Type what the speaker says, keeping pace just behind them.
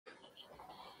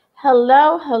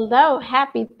Hello, hello.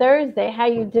 Happy Thursday. How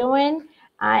you doing?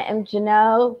 I am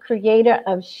Janelle, creator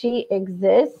of She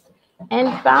Exists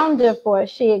and founder for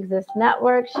She Exists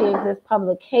Network, She Exists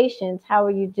Publications. How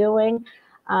are you doing?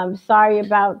 Sorry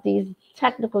about these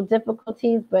technical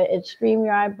difficulties, but it's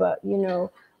StreamYard, but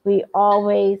we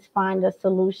always find a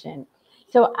solution.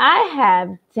 So I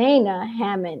have Dana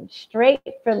Hammond, straight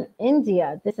from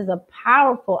India. This is a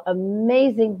powerful,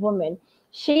 amazing woman.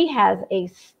 She has a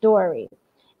story,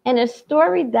 and a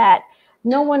story that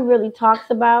no one really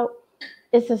talks about.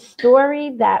 It's a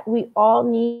story that we all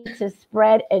need to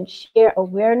spread and share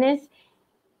awareness.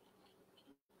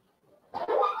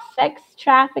 Sex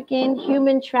trafficking,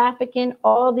 human trafficking,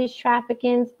 all these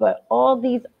traffickings, but all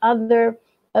these other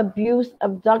abuse,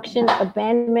 abduction,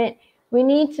 abandonment, we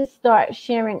need to start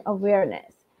sharing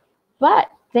awareness.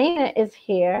 But Dana is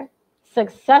here,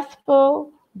 successful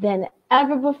than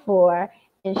ever before,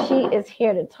 and she is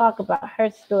here to talk about her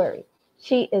story.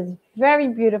 She is very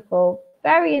beautiful,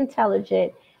 very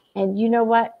intelligent, and you know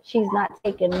what? She's not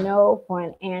taking no for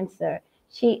an answer.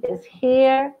 She is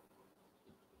here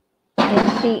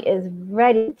and she is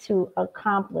ready to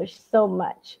accomplish so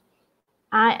much.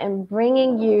 I am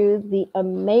bringing you the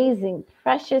amazing,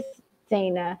 precious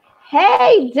Dana.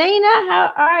 Hey, Dana,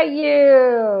 how are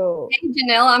you? Hey,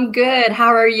 Janelle, I'm good. How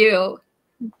are you?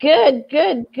 Good,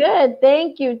 good, good.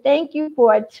 Thank you. Thank you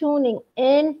for tuning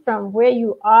in from where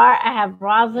you are. I have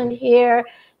Rosalind here.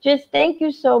 Just thank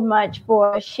you so much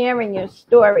for sharing your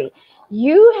story.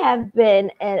 You have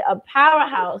been a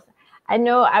powerhouse. I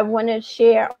know I want to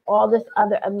share all this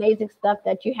other amazing stuff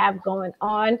that you have going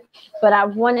on, but I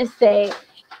want to say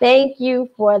thank you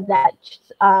for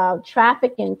that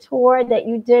trafficking tour that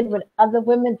you did with other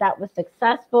women that was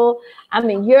successful. I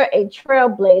mean, you're a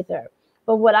trailblazer.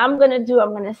 But what I'm going to do,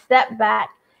 I'm going to step back,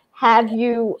 have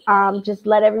you just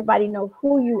let everybody know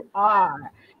who you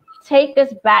are. Take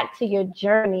us back to your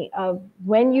journey of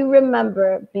when you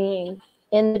remember being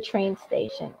in the train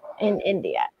station in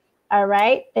India. All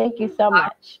right. Thank you so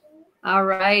much. All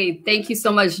right. Thank you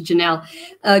so much, Janelle.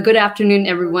 Good afternoon,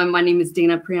 everyone. My name is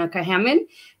Dana Priyanka Hammond,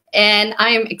 and I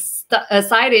am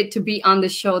excited to be on the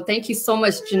show. Thank you so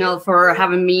much, Janelle, for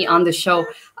having me on the show.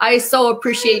 I so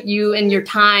appreciate you and your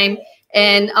time.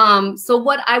 And so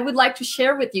what I would like to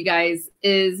share with you guys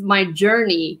is my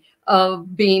journey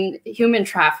of being human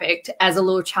trafficked as a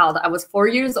little child. I was 4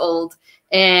 years old,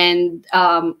 and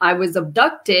I was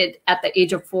abducted at the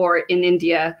age of 4 in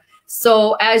India.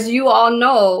 So as you all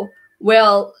know,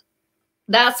 well,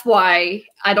 that's why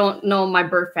I don't know my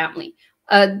birth family.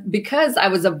 Because I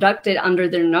was abducted under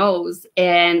their nose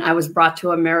and I was brought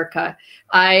to America.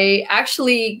 I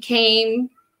actually came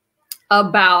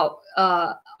about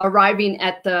arriving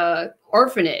at the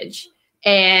orphanage,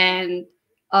 and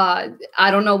I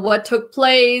don't know what took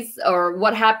place or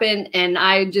what happened, and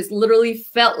I just literally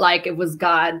felt like it was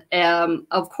God.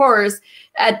 Of course,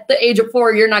 at the age of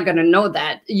 4, you're not going to know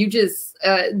that. You just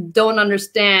don't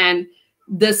understand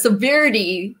the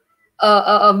severity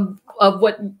of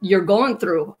what you're going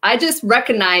through. I just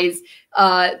recognized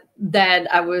that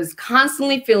I was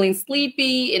constantly feeling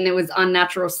sleepy, and it was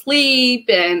unnatural sleep,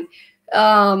 and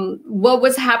what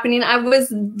was happening, I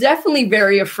was definitely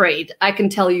very afraid. I can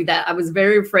tell you that I was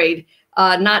very afraid,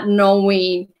 not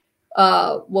knowing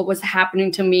what was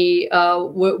happening to me,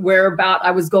 whereabout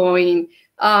I was going.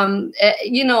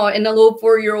 You know, in a little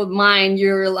 4-year-old mind,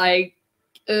 you're like,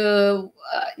 you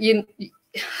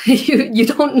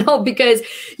don't know, because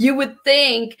you would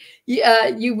think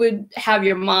you would have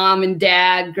your mom and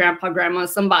dad, grandpa, grandma,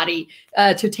 somebody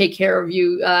to take care of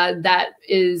you that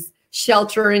is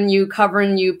sheltering you,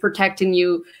 covering you, protecting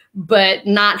you, but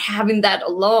not having that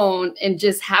alone and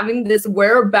just having this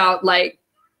whereabout, like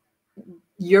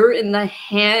you're in the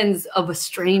hands of a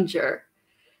stranger,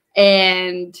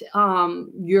 and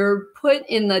you're put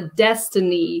in the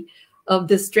destiny of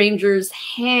the stranger's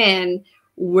hand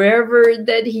wherever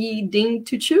that he deemed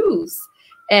to choose.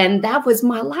 And that was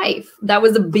my life. That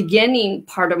was the beginning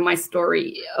part of my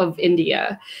story of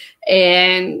India.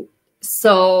 And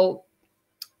so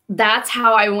that's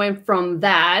how I went from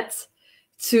that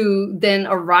to then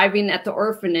arriving at the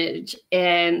orphanage.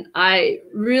 And I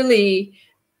really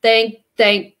thank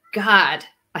God.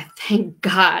 I thank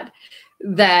God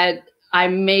that I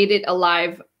made it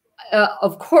alive.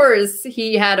 Of course,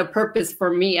 he had a purpose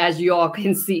for me, as you all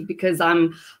can see, because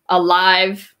I'm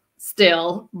alive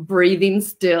still, breathing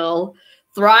still,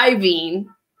 thriving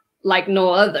like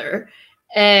no other.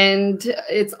 And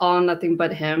it's all nothing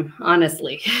but him,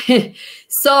 honestly.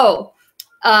 So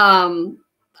I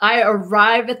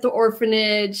arrived at the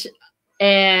orphanage,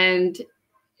 and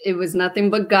it was nothing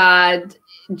but God.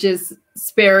 just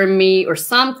sparing me or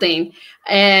something.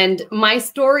 And my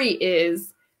story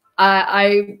is,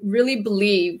 I really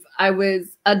believe I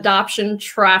was adoption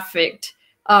trafficked.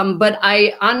 But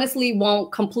I honestly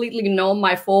won't completely know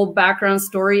my full background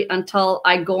story until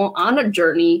I go on a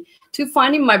journey to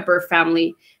finding my birth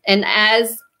family. And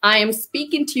as I am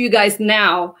speaking to you guys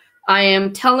now, I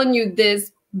am telling you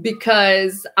this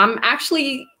because I'm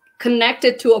actually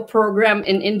connected to a program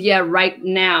in India right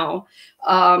now,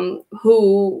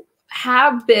 who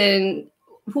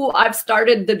I've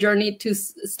started the journey to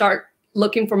start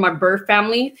looking for my birth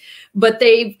family, but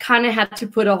they've kind of had to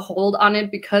put a hold on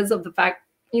it because of the fact,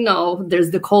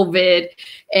 there's the COVID,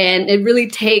 and it really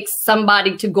takes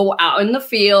somebody to go out in the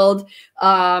field,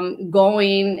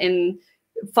 going and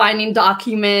finding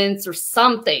documents or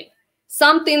something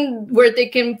where they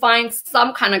can find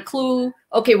some kind of clue.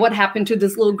 Okay, what happened to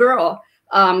this little girl?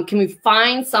 Can we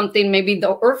find something? Maybe the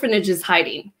orphanage is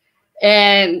hiding.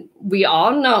 And we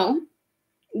all know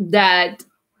that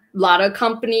a lot of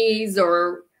companies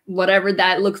or whatever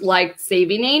that looks like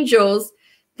saving angels,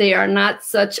 they are not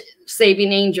such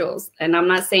saving angels. And I'm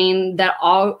not saying that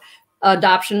all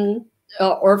adoption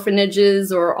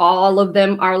orphanages or all of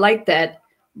them are like that.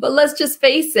 But let's just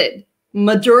face it,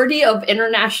 majority of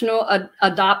international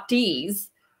adoptees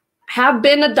have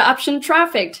been adoption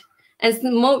trafficked. And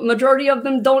majority of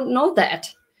them don't know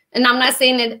that. And I'm not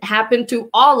saying it happened to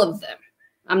all of them.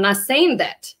 I'm not saying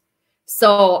that.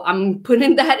 So I'm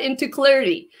putting that into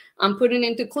clarity. I'm putting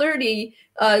into clarity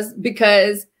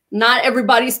because not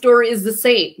everybody's story is the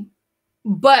same.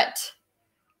 But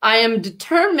I am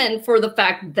determined for the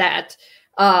fact that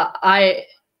I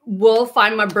will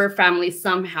find my birth family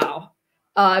somehow,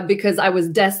 because I was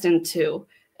destined to,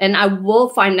 and I will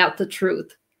find out the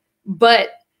truth. But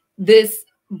this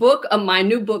book, my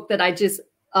new book that I just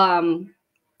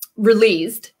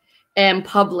released and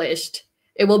published,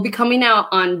 it will be coming out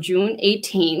on June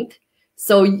 18th.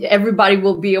 So everybody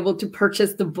will be able to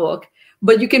purchase the book.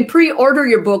 But you can pre-order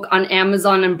your book on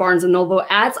Amazon and Barnes & Noble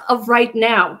as of right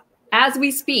now, as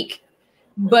we speak.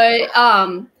 But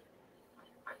I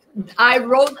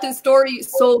wrote this story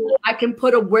so I can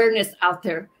put awareness out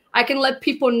there. I can let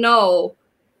people know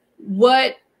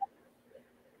what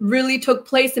really took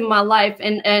place in my life.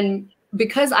 And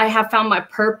because I have found my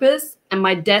purpose and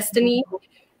my destiny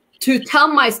to tell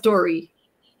my story,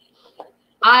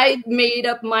 I made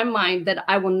up my mind that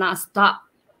I will not stop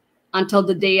until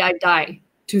the day I die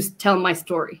to tell my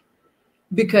story,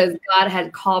 because God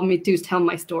had called me to tell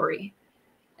my story.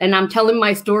 And I'm telling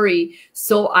my story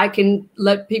so I can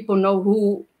let people know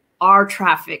who are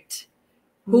trafficked,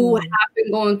 who have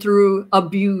been going through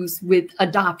abuse with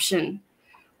adoption,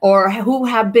 or who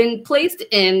have been placed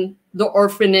in the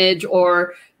orphanage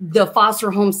or the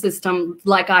foster home system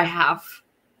like I have,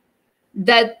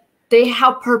 that they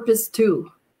have purpose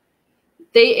too.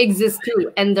 They exist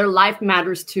too, and their life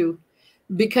matters too.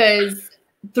 Because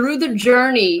through the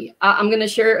journey, I'm going to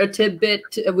share a tidbit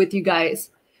with you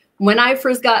guys. When I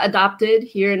first got adopted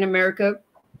here in America,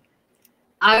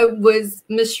 I was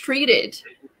mistreated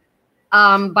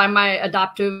by my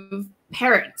adoptive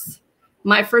parents,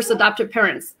 my first adoptive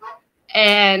parents,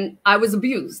 and I was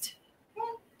abused.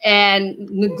 And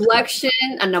neglection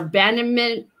and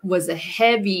abandonment was a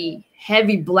heavy,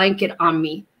 heavy blanket on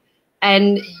me.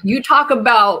 And you talk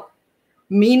about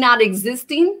me not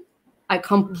existing, I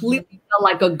completely felt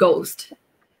like a ghost,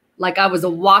 like I was a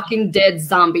walking dead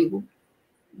zombie,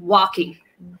 walking,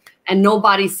 and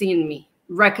nobody seeing me,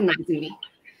 recognizing me.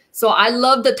 So I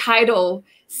love the title,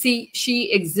 See,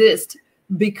 She Exists,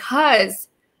 because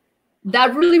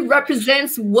that really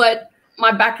represents what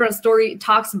my background story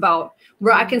talks about,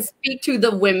 where I can speak to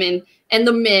the women and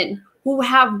the men who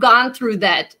have gone through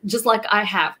that just like I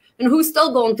have, and who's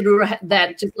still going through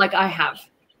that just like I have.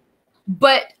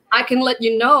 But I can let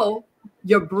you know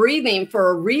you're breathing for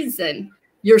a reason.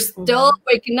 You're still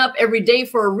waking up every day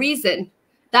for a reason.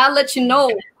 That lets you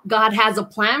know God has a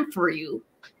plan for you.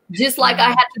 Just like I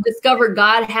had to discover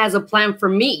God has a plan for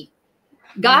me.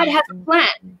 God has a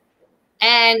plan.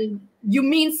 And you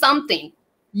mean something.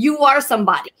 You are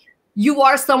somebody. You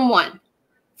are someone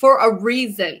for a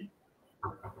reason.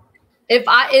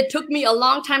 It took me a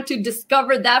long time to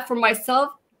discover that for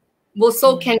myself, well,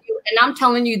 so can you. And I'm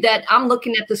telling you that I'm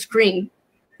looking at the screen.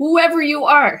 Whoever you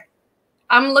are,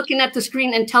 I'm looking at the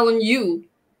screen and telling you,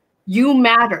 you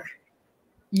matter.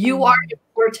 You are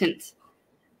important.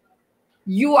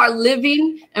 You are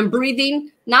living and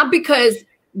breathing, not because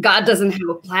God doesn't have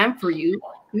a plan for you,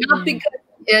 not because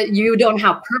you don't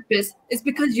have purpose. It's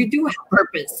because you do have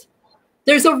purpose.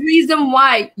 There's a reason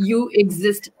why you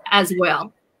exist as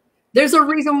well. There's a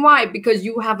reason why, because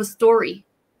you have a story.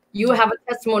 You have a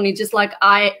testimony just like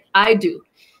I do.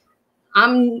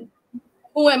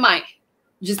 Who am I?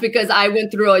 Just because I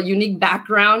went through a unique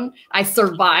background, I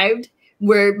survived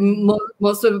where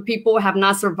most of the people have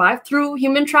not survived through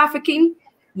human trafficking,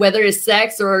 whether it's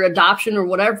sex or adoption or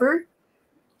whatever.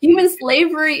 Human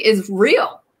slavery is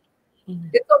real.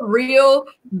 It's a real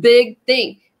big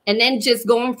thing. And then just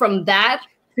going from that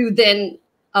to then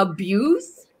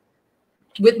abuse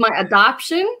with my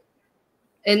adoption,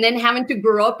 and then having to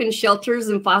grow up in shelters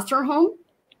and foster home,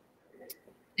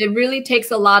 it really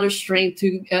takes a lot of strength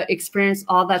to experience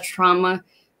all that trauma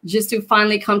just to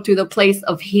finally come to the place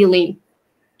of healing,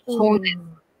 wholeness,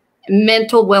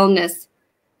 mental wellness,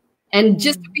 and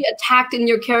just to be attacked in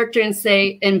your character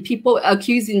and people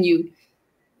accusing you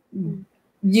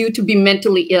to be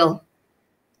mentally ill.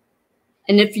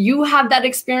 And if you have that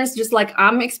experience, just like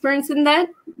I'm experiencing that,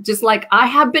 just like I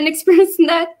have been experiencing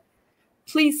that,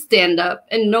 please stand up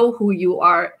and know who you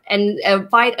are and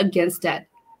fight against that.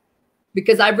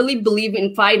 Because I really believe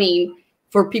in fighting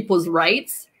for people's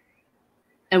rights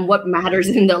and what matters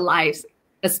in their lives,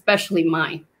 especially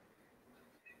mine.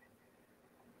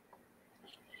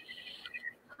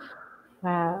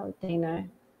 Wow, Dana.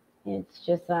 It's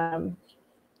just,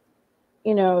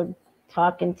 you know,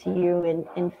 talking to you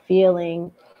and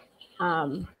feeling,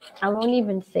 I won't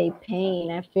even say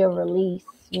pain. I feel release,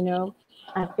 you know.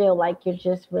 I feel like you're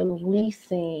just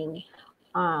releasing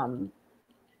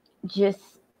just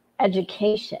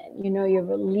education, you know, you're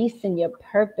releasing your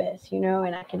purpose, you know,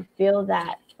 and I can feel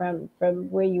that from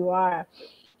where you are.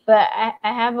 But I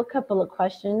have a couple of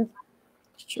questions.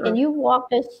 Sure. Can you walk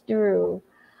us through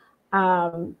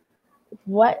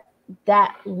what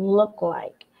that looked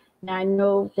like? Now, I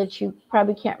know that you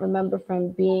probably can't remember from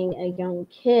being a young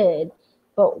kid,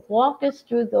 but walk us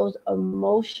through those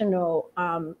emotional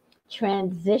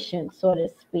transitions, so to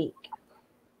speak.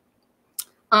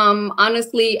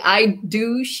 Honestly, I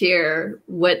do share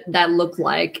what that looked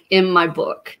like in my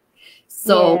book.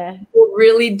 So people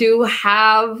really do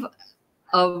have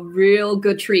a real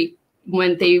good treat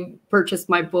when they purchase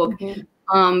my book.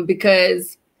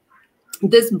 Because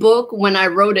this book, when I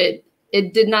wrote it,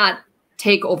 it did not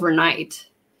take overnight.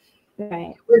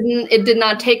 Right. It did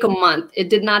not take a month. It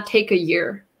did not take a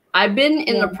year. I've been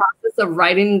in the process of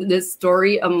writing this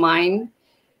story of mine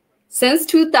since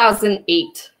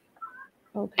 2008.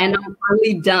 Okay. And I'm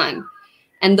finally done.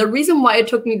 And the reason why it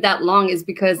took me that long is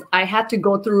because I had to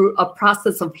go through a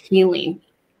process of healing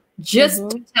just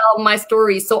to tell my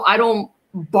story so I don't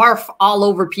barf all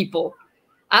over people.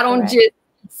 I don't just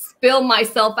spill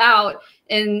myself out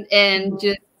and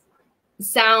just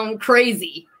sound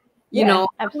crazy. You know,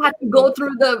 absolutely. I had to go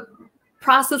through the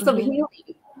process of healing.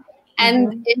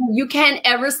 And you can't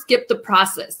ever skip the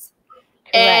process.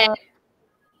 Correct. And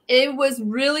it was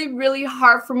really, really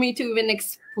hard for me to even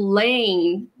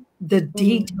explain the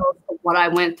details of what I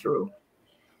went through.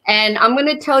 And I'm going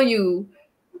to tell you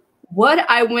what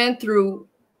I went through.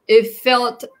 It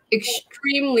felt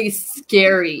extremely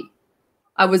scary.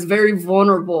 I was very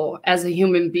vulnerable as a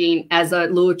human being, as a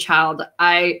little child.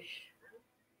 I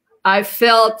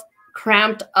felt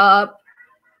cramped up.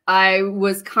 I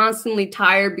was constantly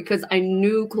tired because I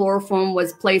knew chloroform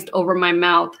was placed over my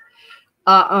mouth.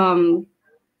 I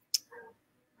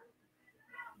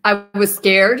was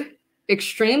scared,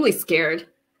 extremely scared.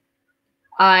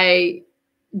 I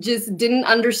just didn't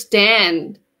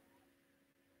understand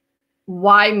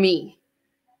why me.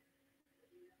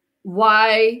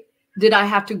 Why did I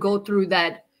have to go through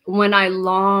that when I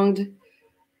longed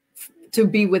to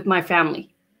be with my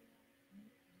family?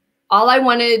 All I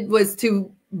wanted was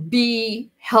to be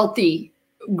healthy,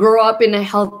 grow up in a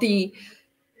healthy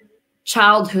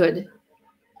childhood,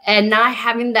 and not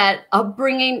having that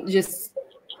upbringing just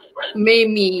made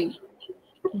me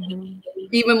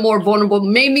even more vulnerable,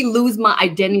 made me lose my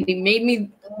identity, made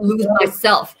me lose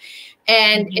myself.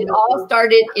 And it all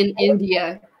started in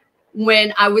India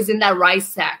when I was in that rice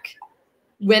sack,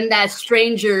 when that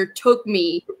stranger took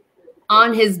me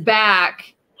on his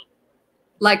back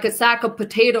like a sack of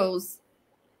potatoes,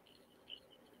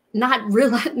 not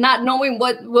knowing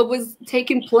what was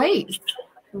taking place.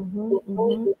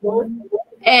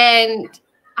 And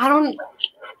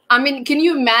I mean, can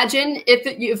you imagine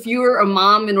if you were a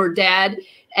mom or dad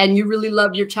and you really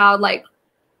love your child, like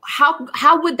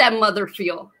how would that mother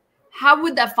feel? How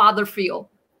would that father feel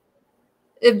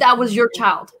if that was your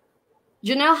child?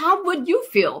 Janelle, how would you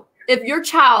feel if your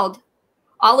child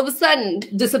all of a sudden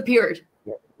disappeared?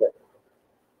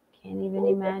 Can't even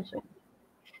imagine.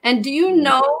 And do you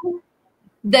know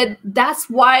that that's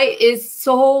why it's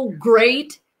so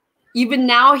great, even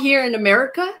now here in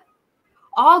America?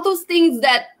 All those things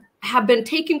that have been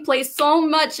taking place so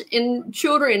much in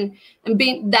children and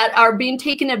that are being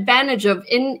taken advantage of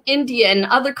in India and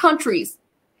other countries,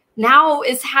 now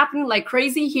is happening like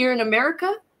crazy here in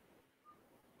America.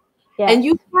 Yes. And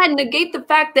you can't negate the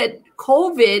fact that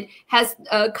COVID has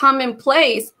come in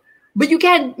place, but you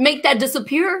can't make that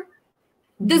disappear.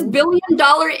 This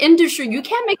billion-dollar industry, you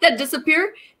can't make that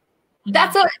disappear.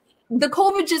 The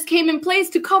COVID just came in place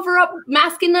to cover up,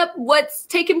 masking up what's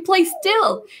taking place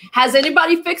still. Has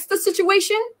anybody fixed the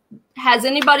situation? Has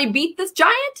anybody beat this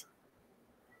giant?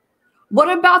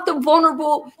 What about the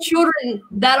vulnerable children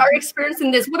that are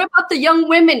experiencing this? What about the young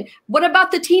women? What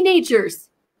about the teenagers?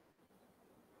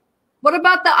 What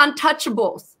about the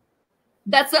untouchables?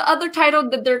 That's the other title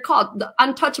that they're called, the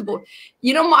untouchable.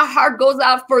 You know, my heart goes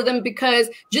out for them, because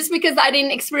just because I didn't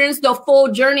experience the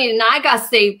full journey and I got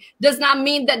saved does not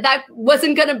mean that that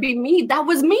wasn't going to be me. That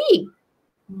was me.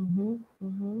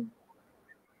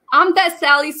 I'm that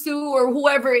Sally Sue or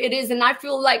whoever it is, and I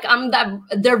feel like I'm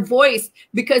their voice,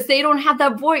 because they don't have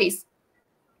that voice.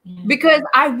 Because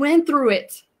I went through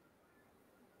it.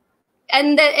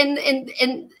 And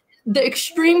the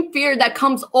extreme fear that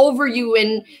comes over you,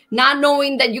 and not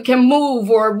knowing that you can move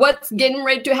or what's getting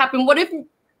ready to happen. What if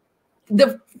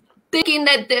thinking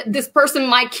that this person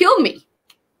might kill me?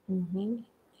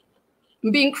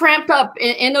 Being cramped up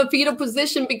in a fetal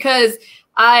position because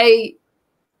I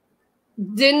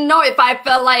didn't know if I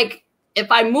felt like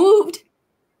if I moved,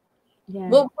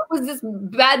 what was this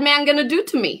bad man going to do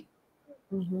to me?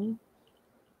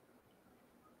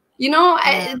 You know,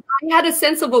 I had a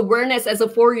sense of awareness as a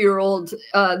 4-year-old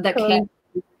that came.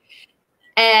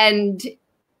 And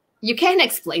you can't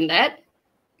explain that.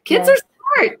 Kids are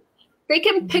smart. They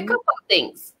can pick up on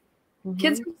things.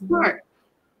 Kids are smart.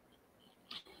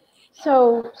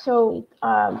 So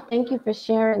thank you for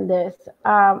sharing this.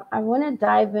 I want to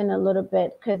dive in a little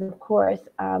bit, because, of course,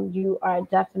 you are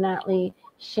definitely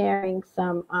sharing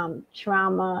some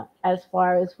trauma as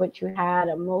far as what you had,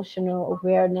 emotional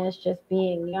awareness, just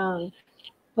being young.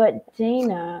 But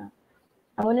Dana,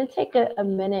 I want to take a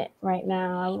minute right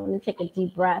now. I want to take a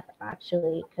deep breath,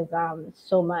 actually, because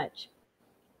so much.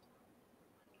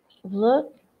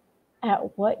 Look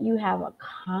at what you have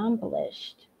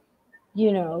accomplished,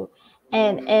 you know,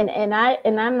 and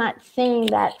I'm not saying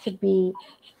that to be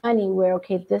funny, where,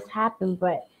 okay, this happened,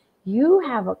 but you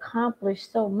have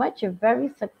accomplished so much. You're very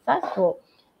successful.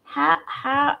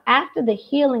 How after the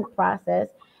healing process,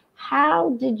 how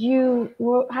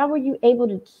were you able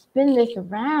to spin this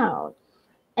around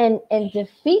and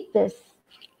defeat this?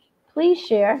 Please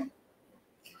share.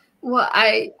 Well,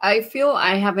 I feel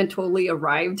I haven't totally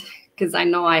arrived, because I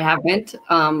know I haven't.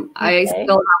 I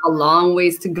still have a long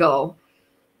ways to go.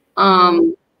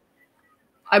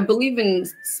 I believe in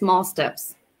small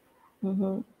steps.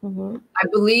 I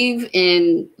believe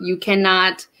in you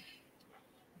cannot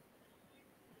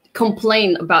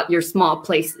complain about your small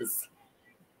places.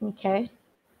 Okay.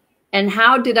 And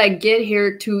how did I get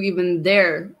here to even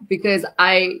there? Because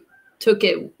I took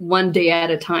it one day at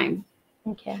a time.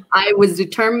 Okay. I was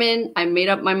determined. I made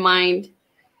up my mind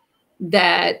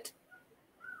that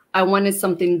I wanted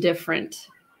something different.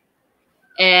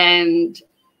 And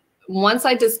once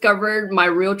I discovered my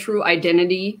real true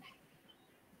identity,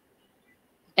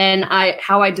 and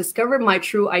how I discovered my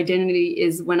true identity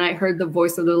is when I heard the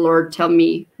voice of the Lord tell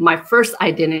me my first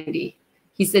identity.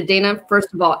 He said, Dana,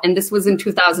 first of all, and this was in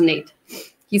 2008.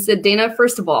 He said, Dana,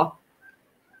 first of all,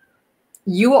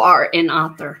 you are an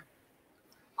author.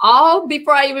 All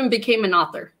before I even became an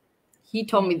author, he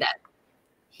told me that.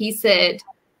 He said,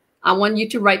 I want you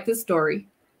to write this story,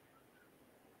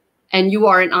 and you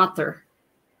are an author.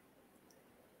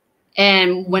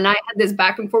 And when I had this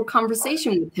back and forth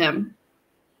conversation with him,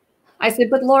 I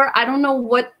said, but Lord, I don't know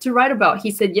what to write about.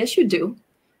 He said, yes, you do.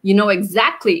 You know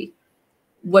exactly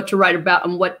what to write about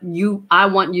and what I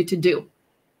want you to do.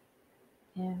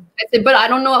 Yeah. I said, but I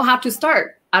don't know how to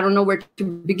start. I don't know where to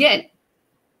begin.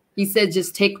 He said,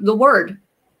 just take word,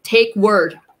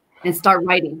 and start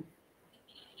writing.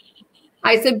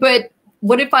 I said, but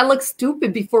what if I look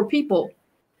stupid before people?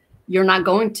 You're not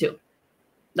going to.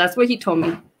 That's what he told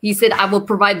me. He said, I will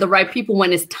provide the right people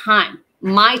when it's time,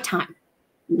 my time,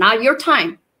 not your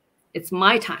time. It's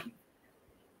my time.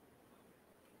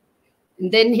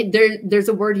 And then there's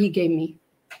a word he gave me.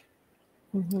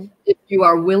 If you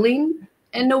are willing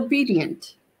and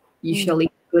obedient, you shall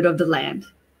eat good of the land.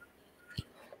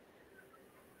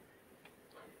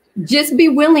 Just be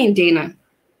willing, Dana,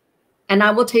 and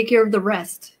I will take care of the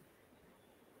rest.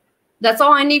 That's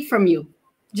all I need from you.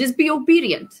 Just be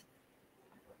obedient.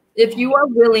 If you are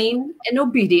willing and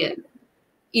obedient,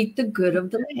 eat the good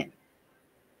of the land.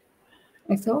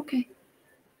 I said, okay.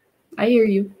 I hear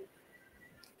you.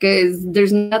 Because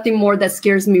there's nothing more that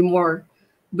scares me more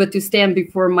but to stand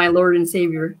before my Lord and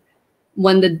Savior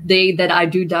when the day that I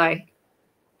do die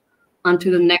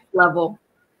onto the next level.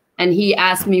 And he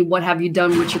asked me, what have you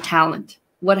done with your talent?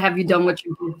 What have you done with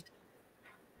your gift?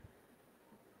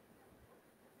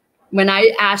 When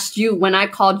I asked you, when I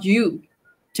called you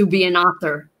to be an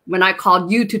author, when I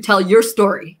called you to tell your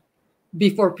story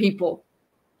before people,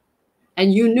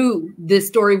 and you knew this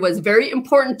story was very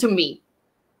important to me.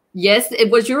 Yes, it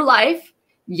was your life.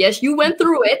 Yes, you went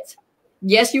through it.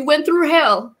 Yes, you went through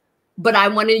hell, but I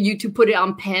wanted you to put it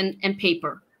on pen and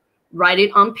paper, write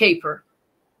it on paper,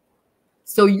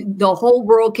 so the whole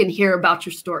world can hear about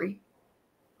your story.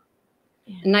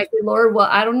 Yeah. And I said, Lord, well,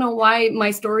 I don't know why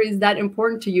my story is that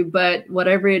important to you, but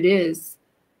whatever it is,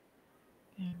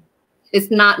 it's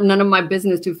none of my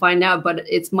business to find out, but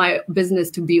it's my business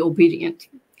to be obedient.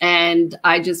 And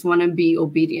I just want to be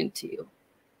obedient to you,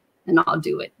 and I'll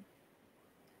do it.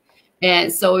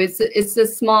 And so it's the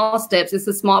small steps. It's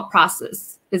a small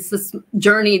process. It's this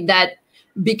journey that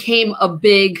became a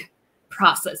big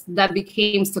process that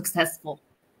became successful.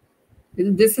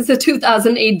 This is a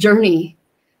 2008 journey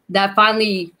that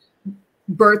finally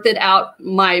birthed out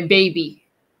my baby.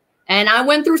 And I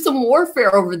went through some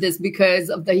warfare over this because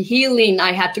of the healing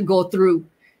I had to go through.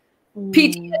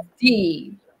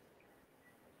 PTSD.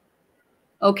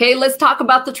 Okay, let's talk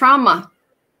about the trauma.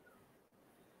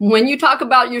 When you talk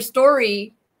about your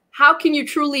story, how can you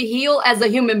truly heal as a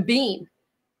human being?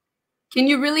 Can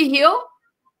you really heal?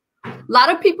 A lot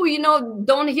of people,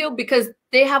 don't heal because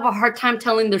they have a hard time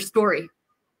telling their story.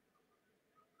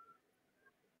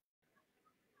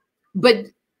 But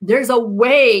there's a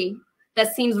way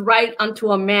that seems right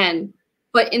unto a man,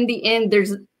 but in the end,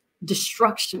 there's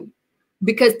destruction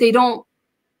because they don't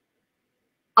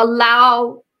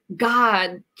allow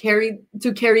God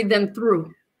to carry them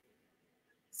through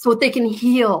so they can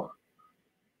heal.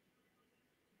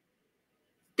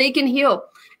 They can heal.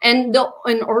 And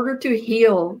in order to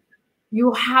heal,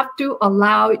 you have to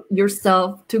allow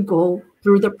yourself to go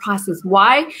through the process.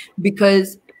 Why?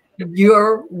 Because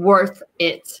you're worth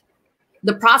it.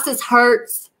 The process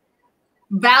hurts.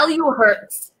 Value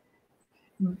hurts.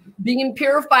 Being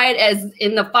purified as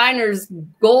in the finer's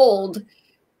gold,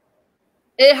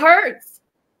 it hurts.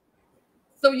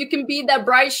 So you can be that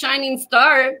bright, shining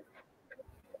star.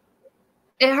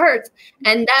 It hurts.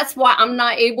 And that's why I'm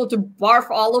not able to barf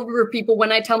all over people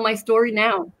when I tell my story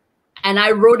now. And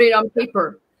I wrote it on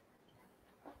paper.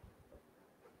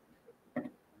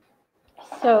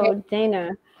 So,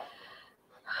 Dana,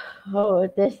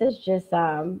 this is just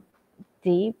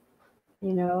deep.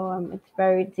 It's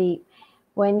very deep.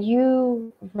 When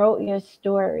you wrote your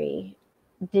story,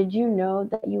 did you know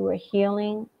that you were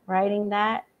healing writing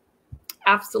that?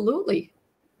 Absolutely.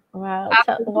 Wow.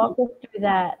 Absolutely. Walk us through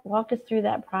that. Walk us through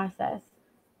that process.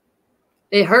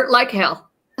 It hurt like hell.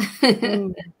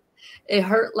 It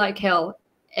hurt like hell.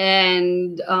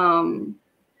 And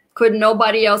could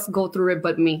nobody else go through it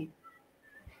but me?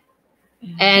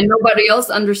 And nobody else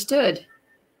understood.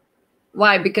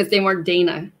 Why? Because they weren't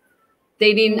Dana.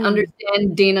 They didn't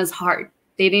understand Dana's heart.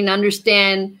 They didn't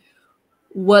understand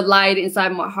what lied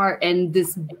inside my heart and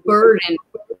this burden,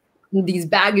 these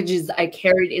baggages I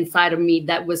carried inside of me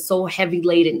that was so heavy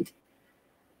laden.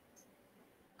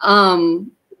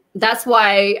 That's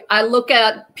why I look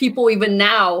at people even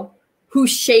now who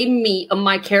shame me of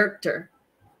my character,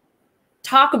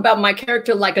 talk about my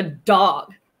character like a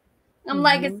dog. I'm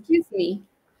like, excuse me,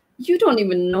 you don't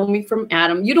even know me from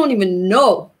Adam. You don't even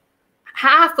know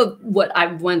half of what I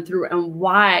went through and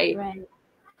why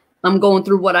I'm going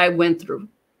through what I went through.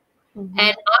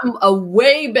 And I'm a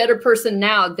way better person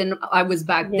now than I was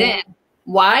back then.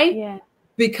 Why?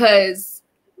 Because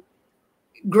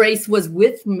grace was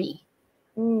with me.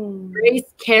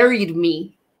 Grace carried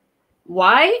me.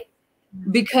 Why?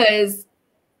 Because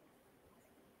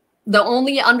the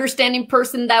only understanding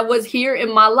person that was here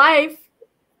in my life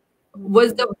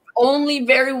was the only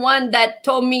very one that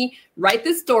told me, write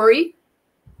this story.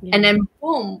 And then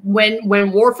boom,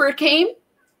 when warfare came,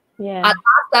 I lost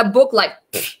that book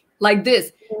like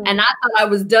this. And I thought I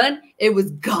was done. It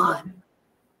was gone.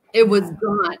 It was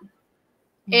gone.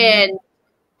 And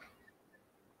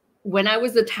when I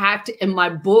was attacked in my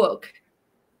book,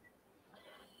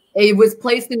 it was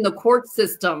placed in the court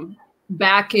system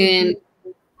back in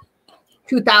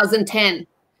 2010,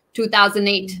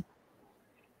 2008.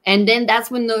 And then that's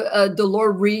when the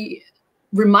Lord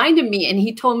reminded me, and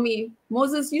he told me,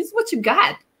 Moses, use what you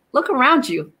got. Look around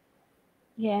you.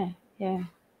 Yeah.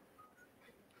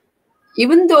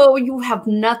 Even though you have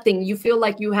nothing, you feel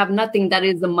like you have nothing that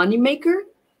is a moneymaker,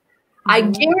 I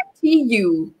guarantee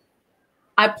you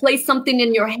I place something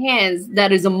in your hands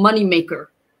that is a moneymaker.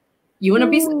 You want to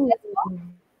be successful?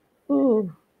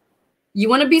 Ooh. You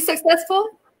want to be successful?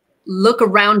 Look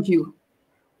around you.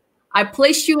 I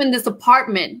placed you in this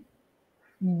apartment.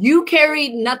 You carry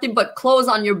nothing but clothes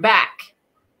on your back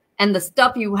and the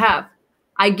stuff you have.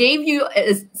 I gave you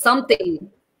something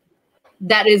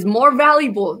that is more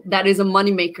valuable, that is a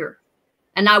moneymaker.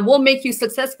 And I will make you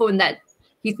successful in that.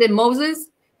 He said, Moses,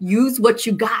 use what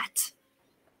you got.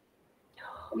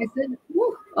 I said,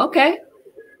 okay.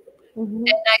 And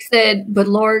I said, but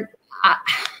Lord,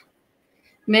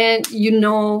 man, you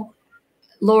know,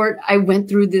 Lord, I went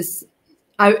through this.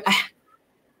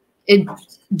 It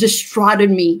distraughted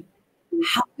me.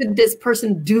 How could this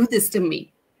person do this to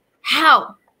me?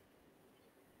 How?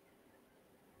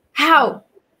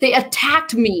 They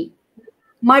attacked me.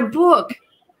 My book.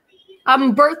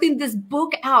 I'm birthing this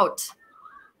book out.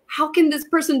 How can this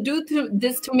person do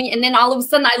this to me? And then all of a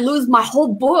sudden I lose my whole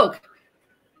book.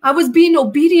 I was being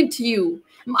obedient to you.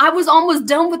 I was almost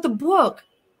done with the book.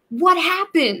 What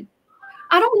happened?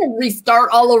 I don't want to restart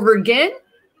all over again.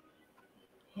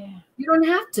 Yeah. You don't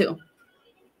have to.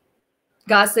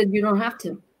 God said you don't have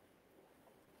to.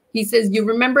 He says, you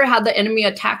remember how the enemy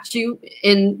attacked you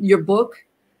in your book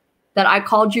that I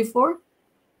called you for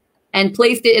and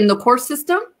placed it in the court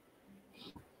system?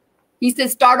 He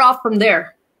says, start off from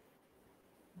there.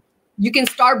 You can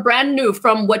start brand new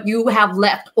from what you have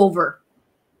left over.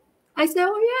 I said,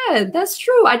 oh, yeah, that's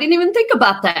true. I didn't even think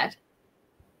about that.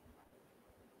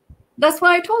 That's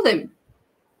what I told him.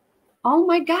 Oh,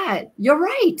 my God, you're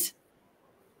right.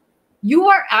 You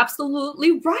are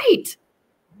absolutely right.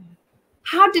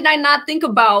 How did I not think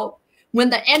about when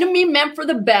the enemy meant for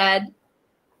the bad,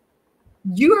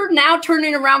 you're now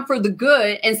turning around for the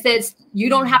good and says you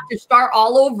don't have to start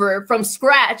all over from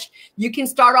scratch. You can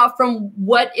start off from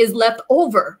what is left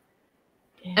over.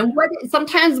 Yeah. And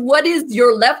sometimes what is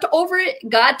your leftover?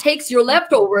 God takes your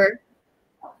leftover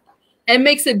and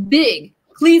makes it big,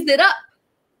 cleans it up.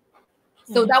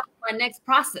 So that was my next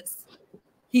process.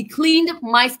 He cleaned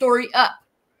my story up.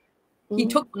 He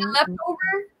took my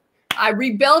leftover. I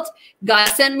rebuilt. God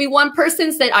sent me one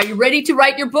person, said, are you ready to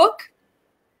write your book?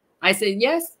 I said,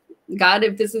 yes, God,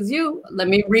 if this is you, let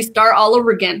me restart all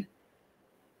over again.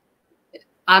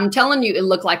 I'm telling you, it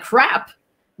looked like crap.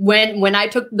 When I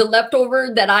took the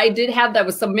leftover that I did have that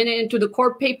was submitted into the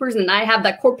court papers, and I have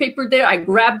that court paper there, I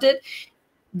grabbed it,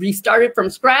 restarted from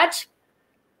scratch.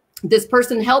 This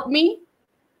person helped me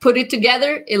put it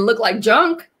together. It looked like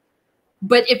junk.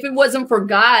 But if it wasn't for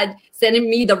God sending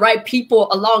me the right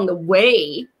people along the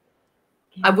way,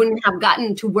 I wouldn't have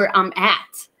gotten to where I'm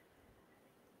at.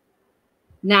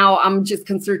 Now I'm just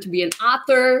considered to be an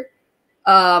author.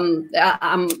 I'm,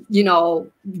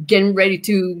 getting ready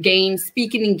to gain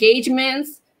speaking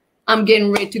engagements. I'm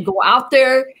getting ready to go out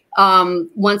there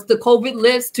once the COVID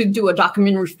lifts to do a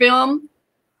documentary film.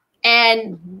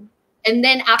 And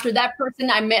then after that person,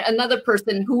 I met another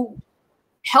person who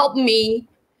helped me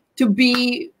to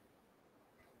be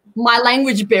my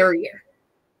language barrier.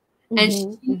 And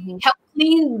she helped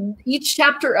clean each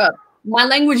chapter up, my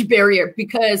language barrier,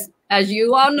 because as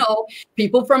you all know,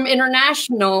 people from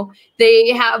international,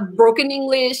 they have broken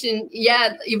English. And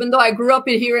yeah, even though I grew up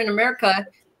here in America,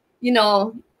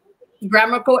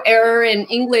 grammatical error in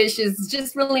English is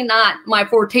just really not my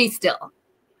forte still.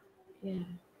 Yeah.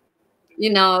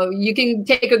 You can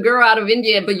take a girl out of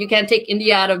India, but you can't take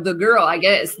India out of the girl, I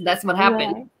guess. That's what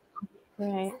happened.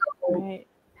 Right.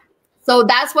 So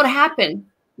that's what happened.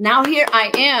 Now here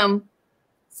I am,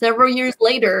 several years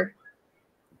later.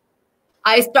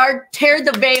 I start Tear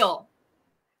the Veil.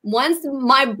 Once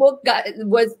my book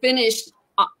was finished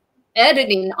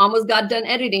editing, almost got done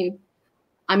editing,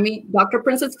 I meet Dr.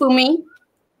 Princess Fumi,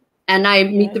 and I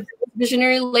meet the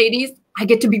visionary ladies. I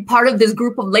get to be part of this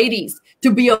group of ladies,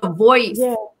 to be a voice,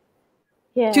 to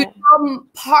become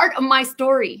part of my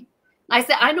story. I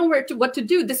said, I know what to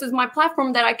do. This is my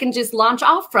platform that I can just launch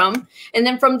off from. And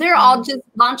then from there, I'll just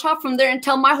launch off from there and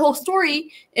tell my whole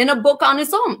story in a book on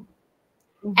its own.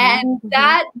 And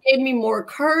that gave me more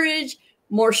courage,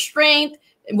 more strength.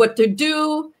 What to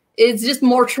do is just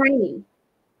more training.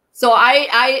 So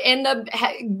I end up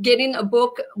getting a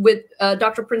book with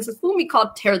Dr. Princess Fumi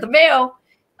called Tear the Veil.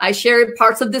 I shared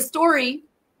parts of the story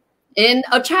in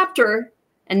a chapter,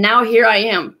 and now here I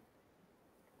am.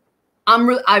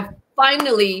 I've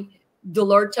finally, the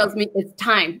Lord tells me it's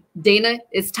time. Dana,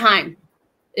 it's time.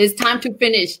 It's time to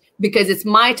finish because it's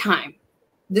my time.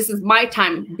 This is my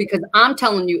time because I'm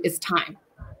telling you it's time.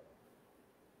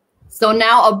 So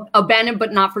now Abandoned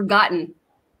but Not Forgotten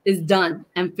is done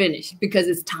and finished because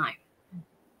it's time.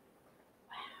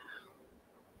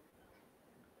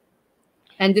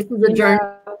 And this is a journey.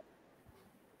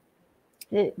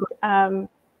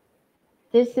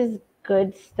 This is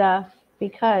good stuff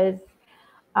because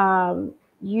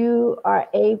you are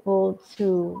able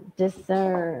to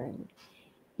discern.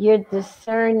 You're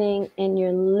discerning and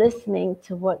you're listening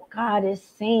to what God is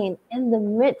saying in the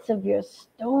midst of your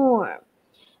storm.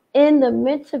 In the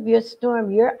midst of your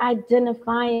storm, you're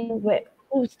identifying with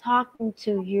who's talking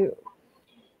to you,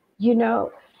 you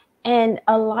know, and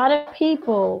a lot of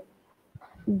people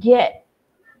get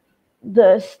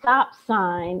the stop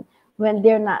sign when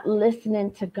they're not listening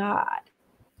to God.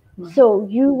 Right. So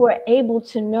you were able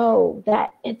to know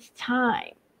that it's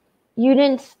time. You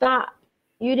didn't stop.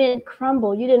 You didn't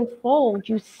crumble. You didn't fold.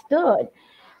 You stood.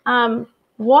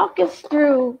 Walk us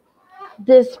through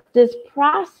this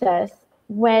process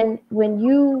when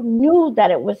you knew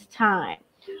that it was time.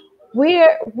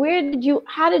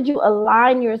 How did you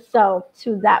align yourself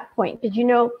to that point?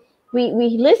 Because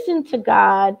we listen to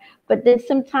God, but then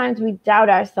sometimes we doubt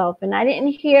ourselves. And I didn't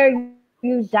hear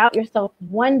you doubt yourself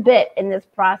one bit in this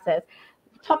process.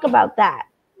 Talk about that.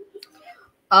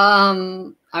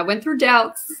 I went through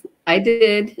doubts. I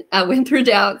did. I went through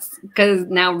doubts because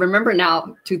remember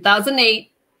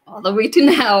 2008 all the way to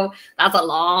now, that's a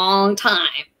long time.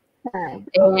 Okay.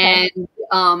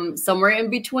 And somewhere in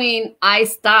between, I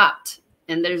stopped.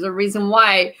 And there's a reason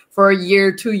why for a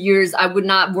year, 2 years, I would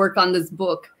not work on this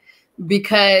book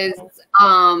because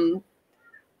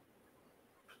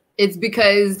it's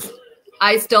because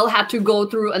I still had to go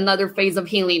through another phase of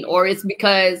healing, or it's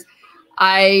because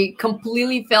I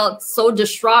completely felt so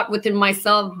distraught within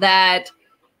myself that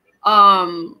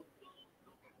all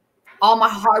my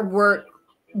hard work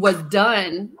was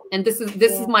done. And this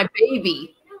is my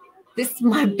baby. This is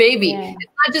my baby. Yeah.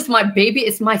 It's not just my baby.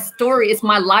 It's my story. It's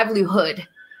my livelihood.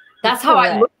 That's how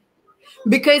I look.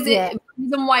 Because the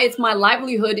reason why it's my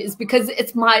livelihood is because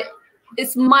it's my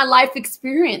life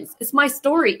experience. It's my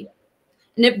story.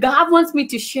 And if God wants me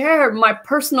to share my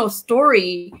personal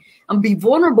story and be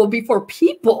vulnerable before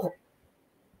people,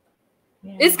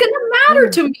 it's going to matter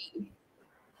to me.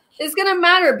 It's going to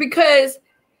matter because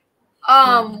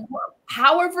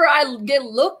however I get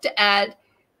looked at,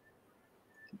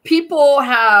 people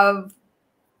have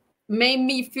made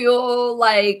me feel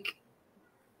like,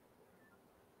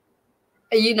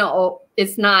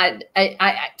 it's not,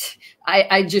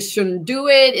 I just shouldn't do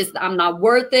it. I'm not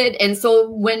worth it. And so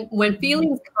when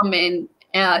feelings come in,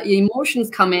 emotions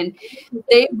come in,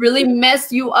 they really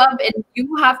mess you up, and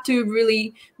you have to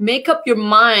really make up your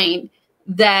mind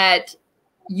that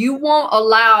you won't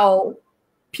allow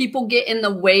people get in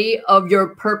the way of your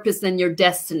purpose and your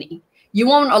destiny. You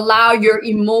won't allow your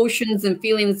emotions and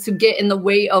feelings to get in the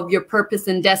way of your purpose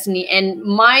and destiny. And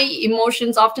my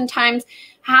emotions oftentimes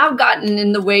have gotten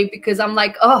in the way because I'm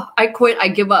like, oh, I quit. I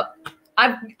give up.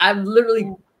 I've literally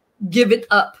given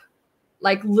up,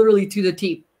 like literally to the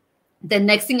T. The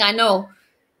next thing I know,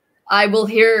 I will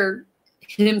hear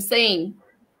him saying,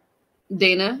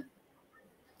 Dana,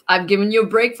 I've given you a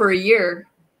break for a year.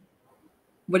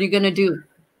 What are you going to do?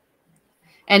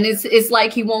 And it's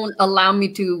like he won't allow me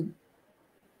to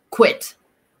quit.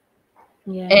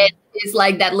 Yeah. And it's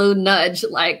like that little nudge,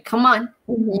 like, come on,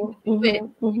 you can do it.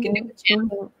 You can do it,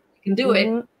 champ. You can do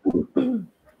it.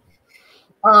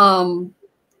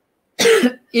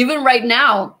 Even right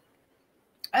now,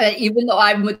 even though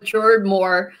I've matured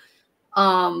more,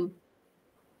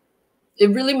 it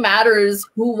really matters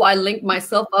who I link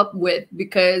myself up with,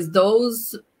 because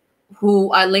those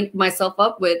who I link myself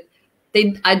up with,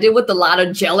 I deal with a lot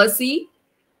of jealousy,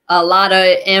 a lot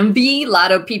of envy, a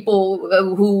lot of people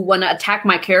who want to attack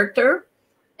my character.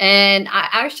 And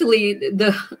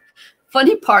the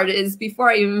funny part is, before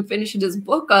I even finished this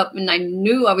book up and I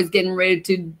knew I was getting ready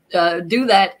to do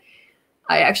that,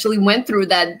 I actually went through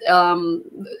that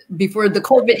before the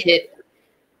COVID hit.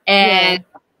 And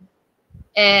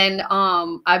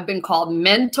I've been called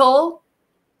mental.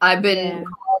 I've been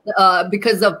called,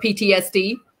 because of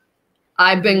PTSD,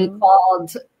 I've been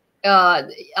called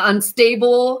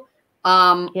unstable.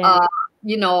 I've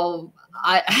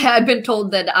been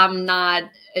told that I'm not,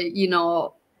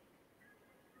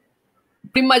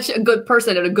 pretty much a good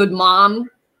person and a good mom,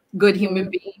 good human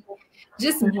being,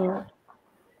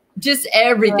 just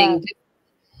everything,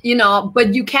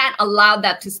 but you can't allow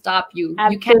that to stop you.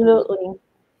 Absolutely.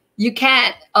 You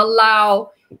can't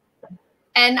allow,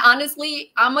 and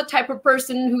honestly, I'm a type of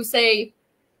person who say,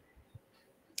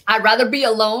 I'd rather be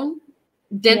alone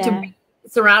than to be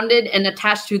surrounded and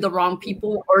attached to the wrong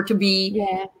people, or to be,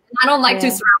 I don't like to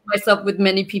surround myself with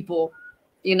many people,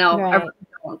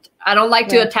 I don't like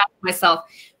to attach myself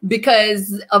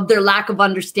because of their lack of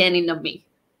understanding of me.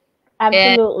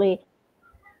 Absolutely.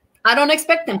 I don't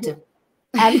expect them to.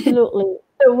 Absolutely.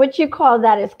 So what you call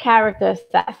that is character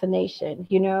assassination,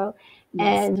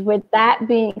 Yes. And with that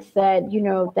being said,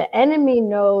 the enemy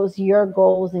knows your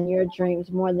goals and your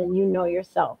dreams more than you know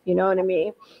yourself. You know what I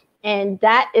mean? And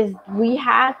that is, we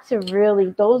have to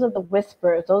really, those are the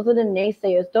whisperers, those are the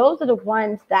naysayers, those are the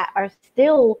ones that are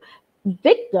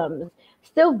victims,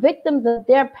 still victims of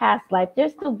their past life. They're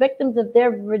still victims of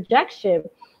their rejection.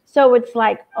 So it's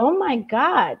like, oh my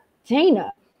God,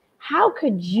 Dana, how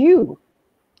could you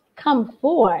come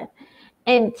forth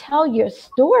and tell your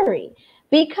story?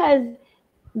 Because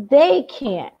they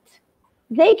can't.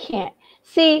 They can't.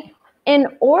 See, in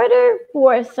order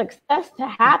for success to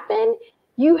happen,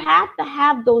 you have to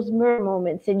have those mirror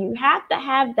moments and you have to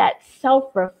have that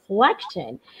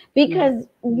self-reflection because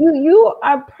you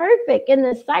are perfect in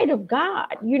the sight of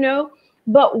God,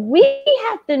 But we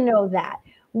have to know that.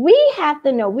 We have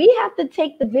to know. We have to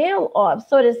take the veil off,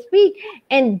 so to speak,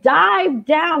 and dive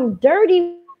down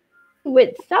dirty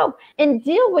with self and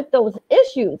deal with those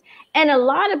issues. And a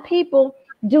lot of people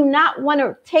do not want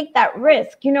to take that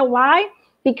risk. You know why?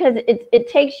 Because it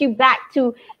takes you back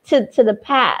to the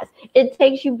past. It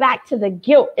takes you back to the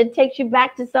guilt. It takes you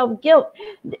back to self-guilt.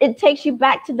 It takes you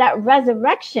back to that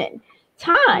resurrection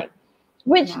time,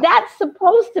 which that's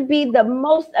supposed to be the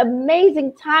most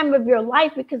amazing time of your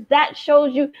life, because that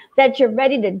shows you that you're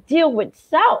ready to deal with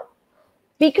self.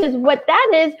 Because what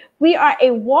that is, we are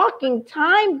a walking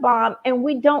time bomb and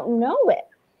we don't know it.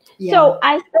 Yeah. So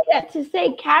I say that to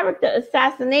say character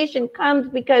assassination comes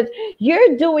because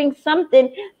you're doing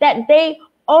something that they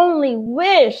only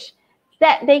wish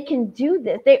that they can do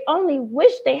this. They only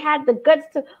wish they had the guts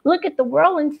to look at the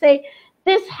world and say,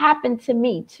 this happened to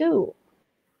me too.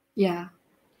 Yeah.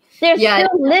 They're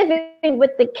still living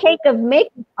with the cake of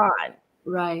makeup on.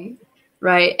 Right.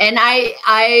 Right. And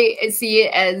I see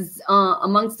it as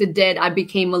amongst the dead, I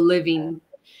became a living,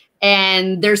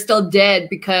 and they're still dead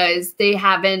because they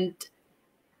haven't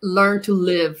learned to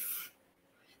live.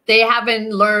 They haven't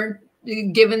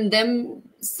given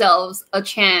themselves a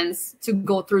chance to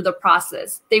go through the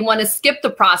process. They want to skip the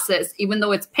process, even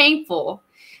though it's painful.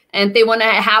 And they want to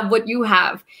have what you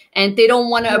have. And they don't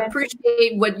want to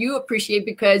appreciate what you appreciate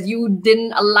because you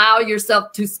didn't allow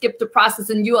yourself to skip the process,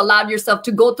 and you allowed yourself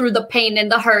to go through the pain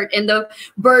and the hurt and the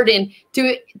burden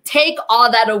to take all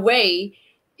that away.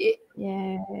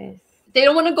 Yes. They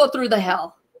don't want to go through the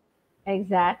hell.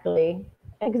 Exactly.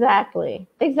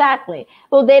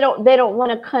 Well, they don't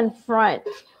want to confront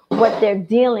what they're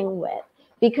dealing with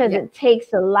because it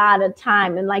takes a lot of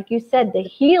time. And like you said, the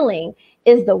healing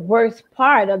is the worst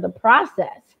part of the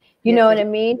process. You know what I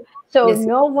mean? So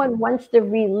no one wants to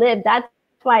relive. That's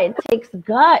why it takes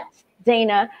guts,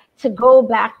 Dana, to go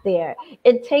back there.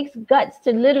 It takes guts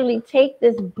to literally take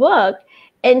this book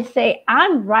and say,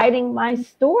 I'm writing my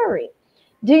story.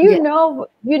 Do you know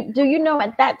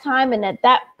at that time and at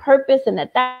that purpose and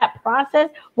at that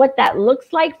process what that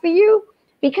looks like for you?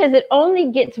 Because it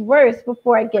only gets worse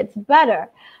before it gets better.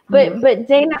 But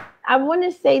Dana, I want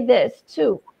to say this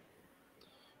too.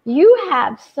 You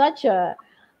have such a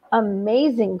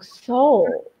amazing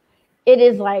soul. It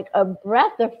is like a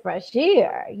breath of fresh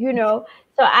air, So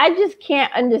I just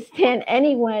can't understand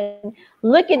anyone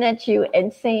looking at you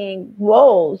and saying,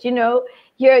 whoa,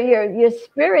 your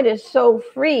spirit is so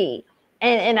free.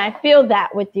 And I feel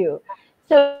that with you.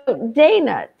 So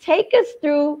Dana, take us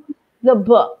through the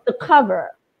book, the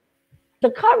cover. The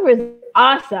cover is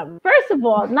awesome. First of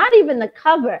all, not even the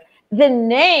cover, the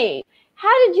name.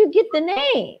 How did you get the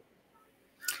name?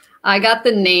 I got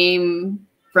the name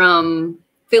from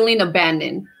feeling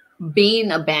abandoned,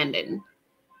 being abandoned.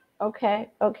 Okay.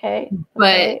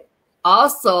 But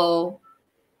also,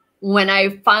 when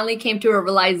I finally came to a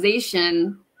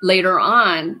realization later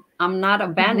on, I'm not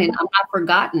abandoned. I'm not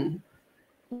forgotten.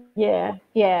 Yeah.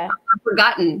 I'm not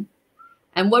forgotten.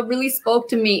 And what really spoke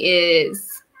to me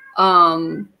is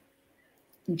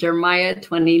Jeremiah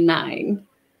 29.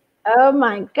 Oh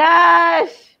my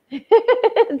gosh.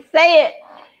 Say it.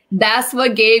 That's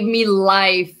what gave me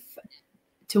life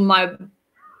to my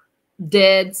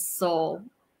dead soul.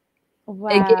 Wow.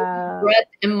 It gave me breath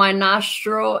in my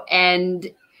nostril. And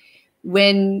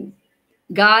when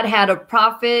God had a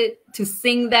prophet to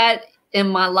sing that in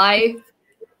my life,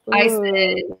 I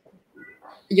said,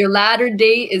 your latter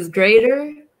day is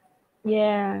greater.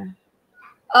 Yeah.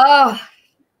 Oh.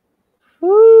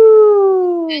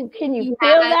 Ooh, can you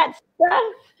feel that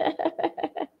stuff? I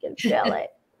can feel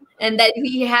it. And that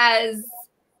he has,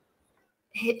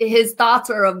 his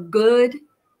thoughts are of good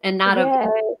and not of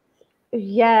evil.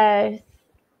 Yes.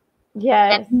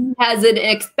 And he has an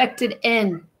expected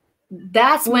end.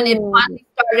 That's when it finally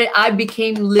started. I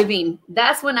became living.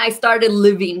 That's when I started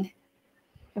living.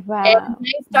 Wow. And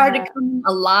I started coming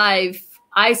alive.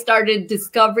 I started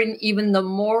discovering even the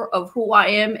more of who I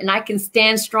am, and I can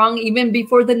stand strong even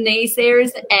before the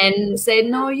naysayers and say,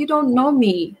 no, you don't know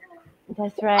me.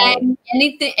 That's right. And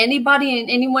anybody and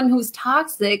anyone who's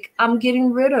toxic, I'm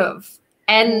getting rid of.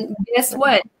 And guess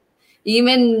what?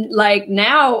 Even like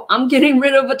now, I'm getting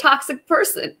rid of a toxic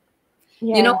person.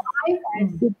 Yes. You know why?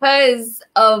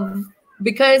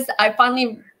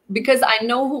 Because I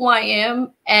know who I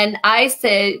am, and I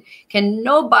said, can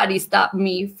nobody stop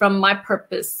me from my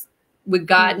purpose with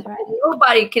God? Right.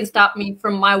 Nobody can stop me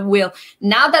from my will.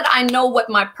 Now that I know what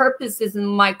my purpose is and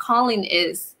my calling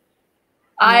is,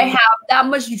 I have that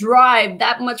much drive,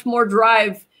 that much more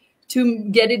drive to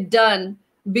get it done.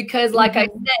 Because like I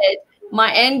said,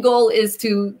 my end goal is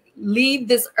to leave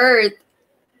this earth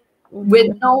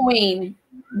with knowing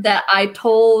that I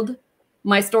told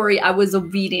my story, I was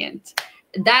obedient.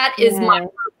 That is my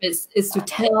purpose, is to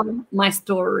tell my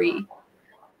story.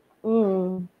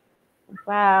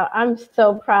 Wow, I'm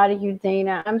so proud of you,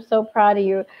 Dana. I'm so proud of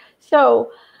you.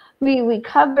 So we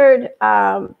covered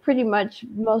pretty much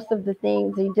most of the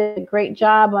things. You did a great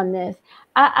job on this.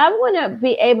 I want to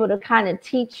be able to kind of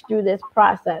teach through this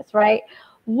process, right?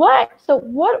 What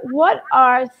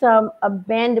are some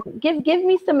abandonment? Give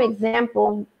me some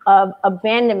examples of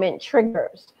abandonment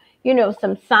triggers. You know,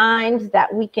 some signs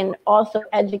that we can also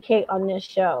educate on this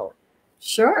show.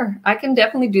 Sure, I can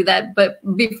definitely do that. But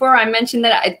before I mention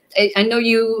that, I know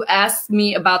you asked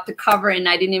me about the cover, and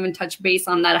I didn't even touch base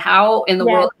on that. How in the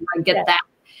world did I get that?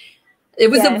 It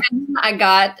was a vision I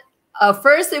got.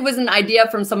 First, it was an idea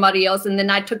from somebody else, and then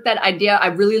I took that idea. I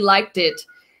really liked it.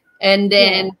 And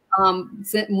then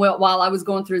while I was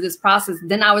going through this process,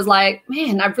 then I was like,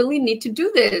 man, I really need to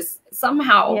do this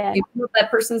somehow. Even though that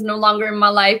person's no longer in my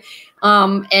life.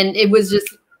 And it was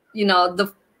just, you know,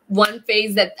 the one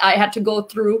phase that I had to go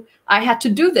through. I had to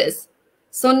do this.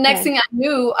 So next thing I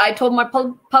knew, I told my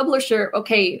publisher,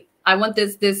 okay, I want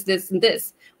this, this, this, and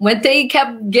this. When they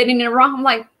kept getting it wrong, I'm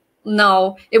like,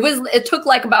 no. It took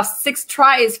like about 6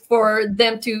 tries for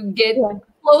them to get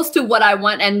close to what I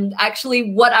want and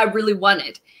actually what I really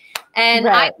wanted. And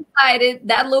I decided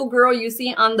that little girl you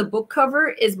see on the book cover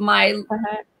is my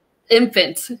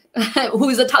infant,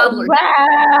 who's a toddler.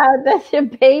 Wow, that's your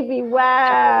baby.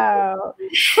 Wow.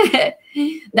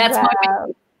 That's my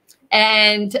baby.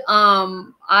 And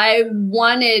I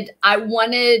wanted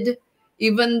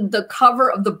even the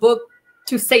cover of the book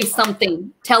to say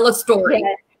something, tell a story.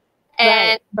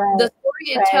 And the story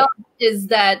it tells is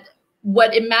that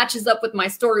what it matches up with my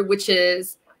story, which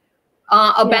is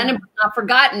abandoned but not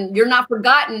forgotten. You're not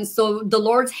forgotten. So the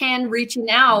Lord's hand reaching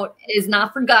out is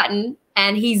not forgotten.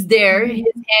 And he's there. His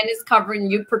hand is covering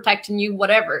you, protecting you,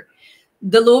 whatever.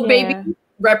 The little baby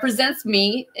represents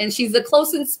me, and she's the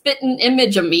closest spitting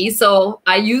image of me. So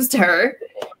I used her.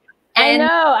 And I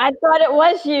know. I thought it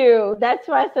was you. That's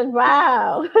why I said,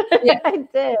 wow. I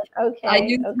did. Okay. I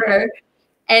used her.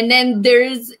 And then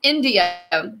there's India.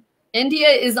 India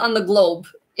is on the globe.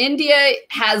 India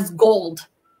has gold.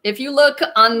 If you look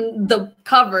on the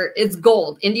cover, it's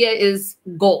gold. India is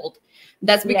gold.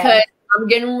 That's because I'm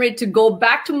getting ready to go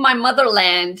back to my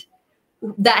motherland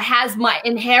that has my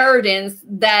inheritance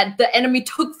that the enemy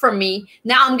took from me.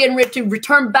 Now I'm getting ready to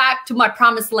return back to my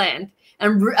promised land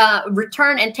and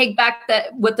return and take back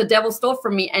what the devil stole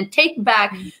from me and take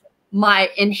back my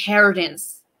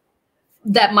inheritance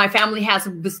that my family has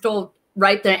bestowed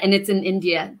right there. And it's in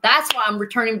India. That's why I'm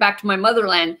returning back to my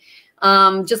motherland.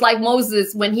 Just like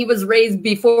Moses, when he was raised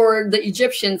before the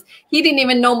Egyptians, he didn't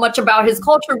even know much about his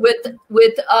culture with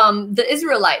the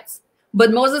Israelites.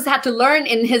 But Moses had to learn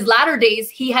in his latter days.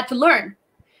 He had to learn.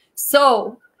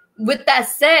 So with that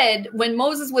said, when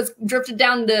Moses was drifted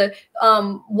down the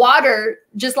water,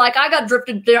 just like I got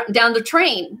drifted down the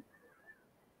train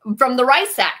from the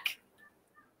rice sack.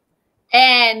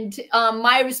 And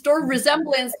my restored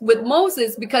resemblance with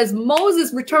Moses, because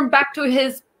Moses returned back to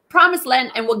his promised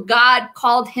land, and what God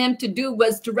called him to do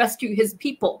was to rescue his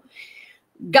people.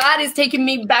 God is taking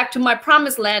me back to my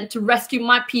promised land to rescue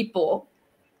my people,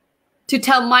 to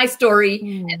tell my story,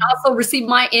 and also receive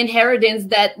my inheritance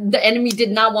that the enemy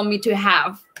did not want me to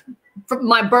have, from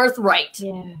my birthright.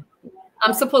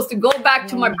 I'm supposed to go back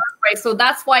to my birthright. So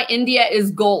that's why India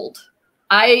is gold.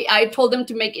 I told them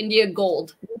to make India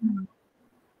gold.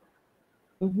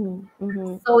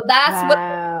 So that's what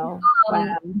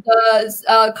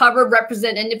the cover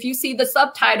represent. And if you see the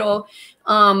subtitle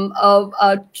of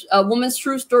a woman's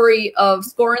true story of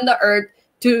scoring the earth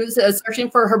to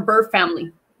searching for her birth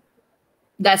family,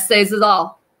 that says it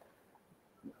all.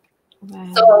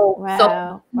 Wow. So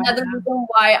another Wow. reason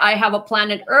why I have a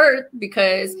planet Earth,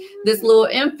 because this little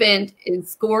infant is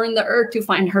scoring the Earth to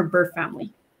find her birth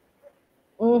family.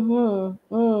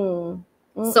 Mm-hmm.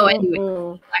 So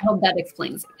anyway, I hope that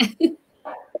explains it.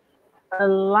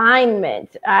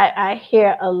 Alignment. I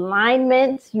hear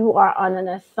alignment. You are on an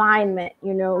assignment.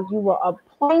 You know, you were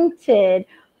appointed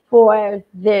for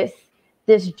this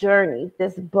journey,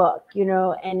 this book, you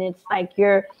know, and it's like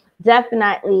you're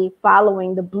definitely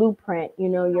following the blueprint. You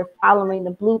know, you're following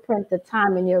the blueprint the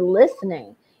time, and you're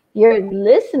listening. You're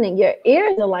listening. Your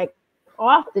ears are like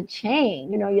off the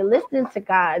chain. You know, you're listening to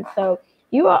God. So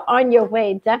you are on your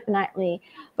way, definitely.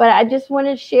 But I just want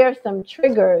to share some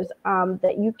triggers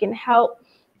that you can help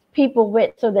people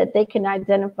with so that they can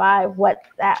identify what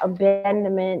that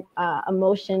abandonment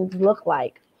emotions look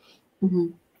like. Mm-hmm.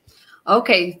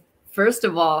 Okay, first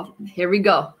of all, here we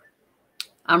go.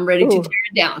 I'm ready to tear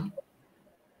it down.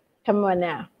 Come on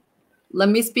now. Let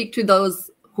me speak to those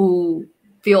who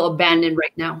feel abandoned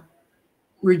right now,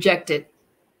 rejected.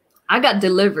 I got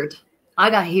delivered. I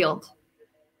got healed.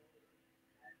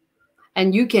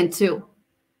 And you can too.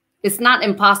 It's not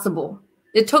impossible.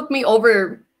 It took me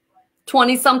over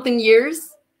 20-something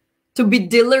years to be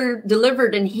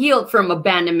delivered and healed from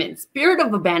abandonment, spirit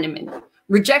of abandonment,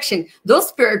 rejection. Those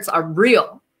spirits are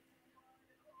real.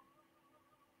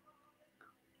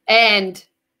 And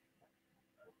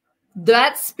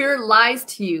that spirit lies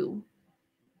to you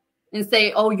and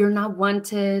say, oh, you're not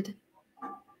wanted.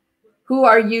 Who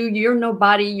are you? You're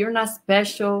nobody. You're not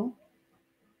special.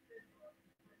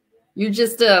 You're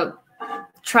just a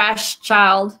trash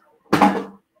child.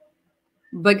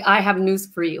 But I have news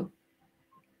for you.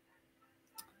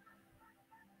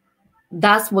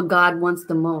 That's what God wants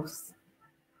the most.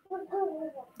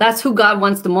 That's who God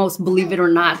wants the most, believe it or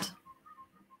not.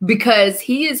 Because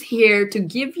he is here to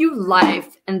give you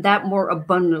life, and that more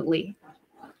abundantly.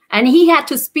 And he had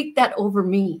to speak that over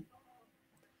me.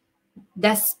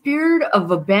 That spirit of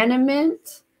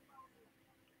abandonment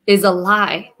is a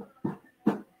lie.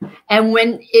 And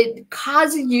when it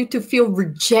causes you to feel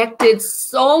rejected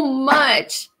so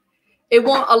much, it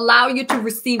won't allow you to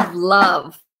receive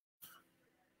love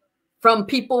from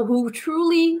people who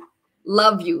truly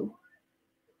love you.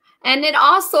 And it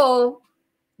also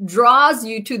draws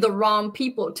you to the wrong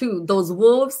people too. Those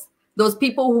wolves, those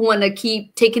people who want to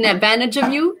keep taking advantage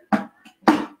of you.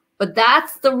 But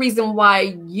that's the reason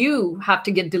why you have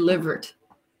to get delivered.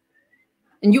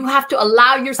 And you have to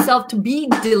allow yourself to be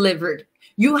delivered.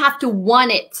 You have to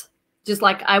want it, just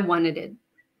like I wanted it.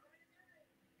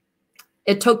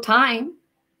 It took time,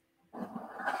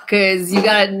 because you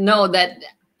got to know that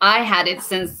I had it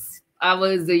since I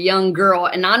was a young girl.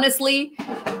 And honestly,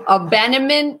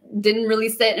 abandonment didn't really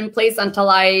set in place until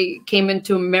I came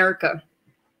into America.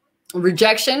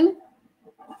 Rejection.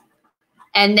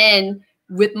 And then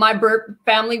with my birth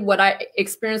family, what I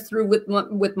experienced through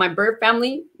with my birth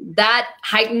family, that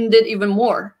heightened it even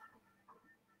more.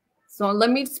 So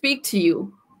let me speak to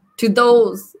you, to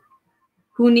those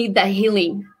who need that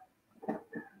healing,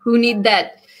 who need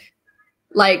that,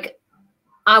 like,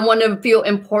 I want to feel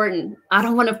important. I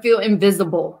don't want to feel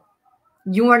invisible.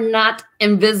 You are not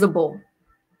invisible.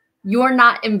 You are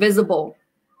not invisible.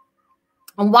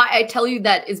 And why I tell you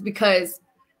that is because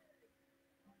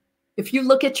if you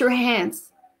look at your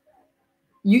hands,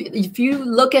 if you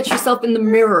look at yourself in the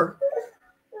mirror,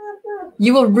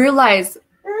 you will realize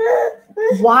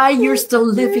why you're still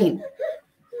living.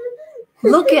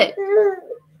 Look at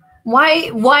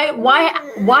why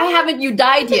haven't you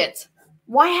died yet?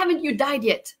 Why haven't you died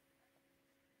yet?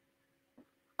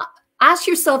 Ask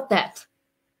yourself that.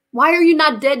 Why are you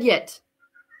not dead yet?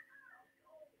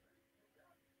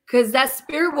 Because that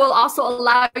spirit will also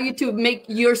allow you to make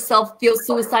yourself feel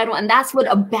suicidal. And that's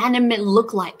what abandonment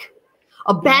look like.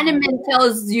 Abandonment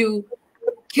tells you,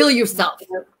 kill yourself.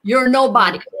 You're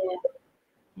nobody.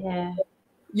 Yeah.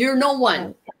 You're no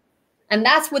one. And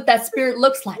that's what that spirit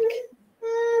looks like.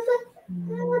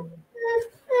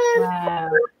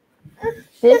 Wow.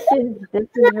 This is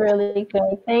really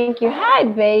good. Thank you. Hi,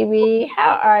 baby.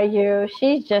 How are you?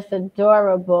 She's just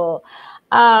adorable.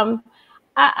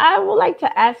 I would like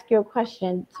to ask you a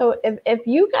question. So if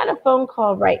you got a phone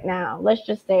call right now, let's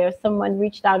just say, or someone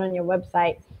reached out on your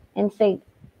website and say,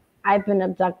 I've been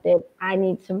abducted, I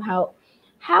need some help,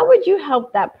 how would you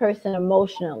help that person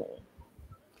emotionally?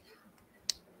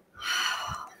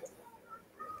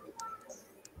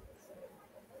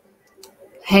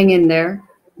 Hang in there.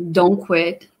 Don't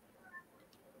quit.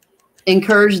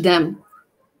 Encourage them.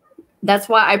 That's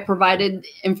why I provided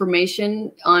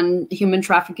information on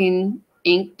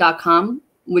HumanTrafficking.com,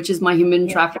 which is my human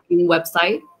trafficking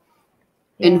website.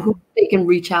 and who they can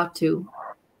reach out to.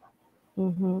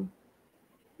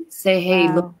 Say,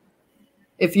 hey, look,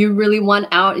 if you really want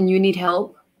out and you need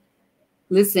help,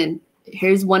 listen,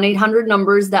 here's 1-800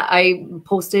 numbers that I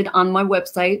posted on my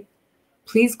website.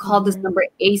 Please call this number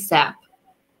ASAP.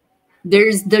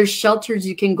 There's shelters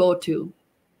you can go to,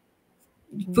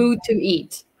 food to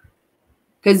eat.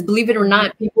 Because believe it or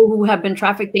not, people who have been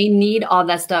trafficked, they need all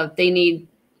that stuff. They need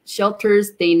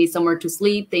shelters. They need somewhere to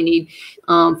sleep. They need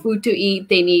food to eat.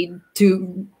 They need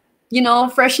to,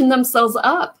 freshen themselves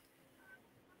up.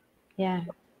 Yeah.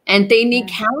 And they need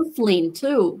counseling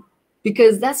too,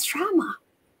 because that's trauma.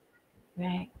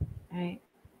 Right. Right.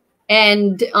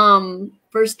 And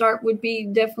first start would be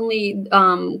definitely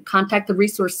contact the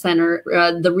resource center,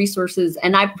 the resources.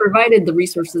 And I provided the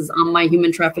resources on my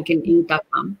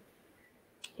HumanTraffickingInc.com.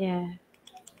 Yeah,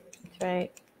 that's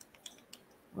right.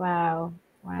 Wow.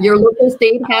 Your local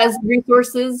state has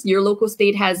resources. Your local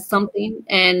state has something.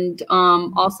 And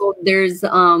also there's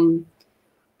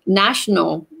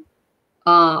national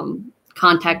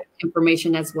contact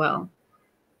information as well.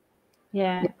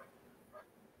 Yeah.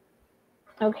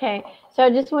 Okay. So I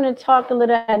just want to talk a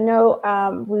little. I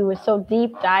know we were so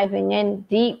diving in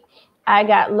deep. I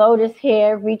got Lotus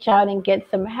here. Reach out and get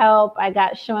some help. I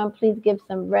got Sean. Please give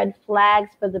some red flags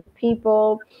for the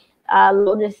people.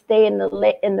 Lotus, stay in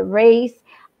the race.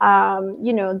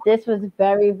 This was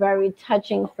very, very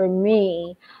touching for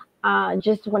me.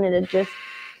 Just wanted to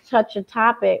touch a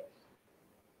topic.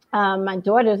 My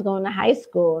daughter's going to high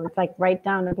school, and it's like right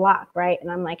down the block, right?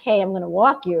 And I'm like, hey, I'm going to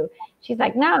walk you. She's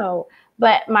like, no.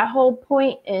 But my whole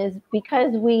point is,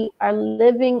 because we are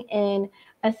living in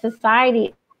a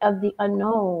society of the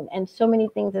unknown and so many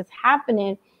things is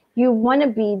happening, you want to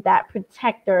be that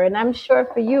protector. And I'm sure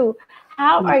for you,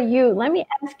 how are you? Let me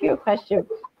ask you a question.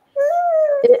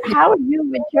 How are you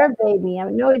with your baby? I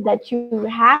know that you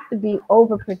have to be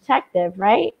overprotective,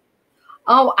 right?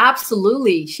 Oh,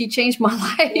 absolutely. She changed my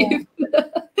life.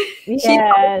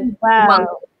 Yes.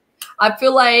 Wow. I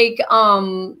feel like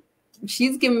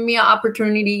she's given me an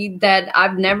opportunity that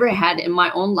I've never had in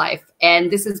my own life.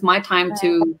 And this is my time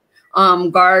to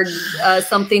guard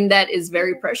something that is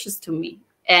very precious to me.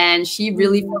 And she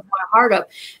really filled my heart up.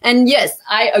 And yes,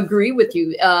 I agree with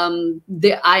you.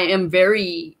 I am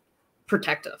very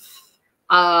protective.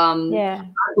 I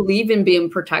believe in being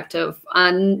protective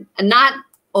and not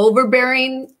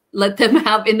overbearing. Let them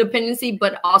have independency,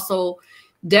 but also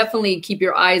definitely keep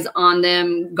your eyes on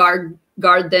them, guard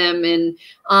them. And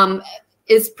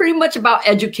it's pretty much about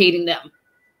educating them.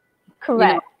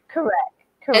 Correct. Correct.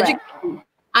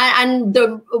 And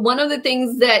one of the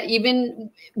things that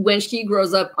even when she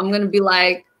grows up, I'm going to be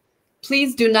like,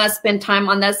 please do not spend time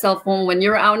on that cell phone when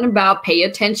you're out and about. Pay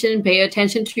attention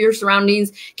to your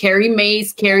surroundings, carry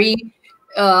mace, carry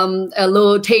a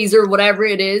little taser, whatever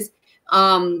it is.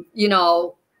 You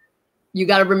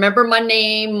got to remember my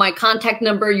name, my contact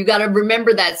number. You got to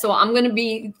remember that. So I'm going to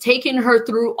be taking her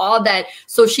through all that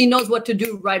so she knows what to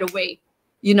do right away.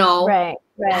 Right.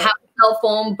 Have a cell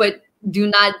phone, but do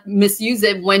not misuse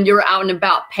it when you're out and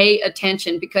about. Pay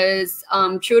attention, because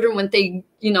children, when they,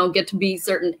 get to be a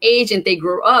certain age and they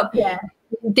grow up,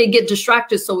 they get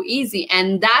distracted so easy.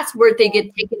 And that's where they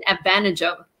get taken advantage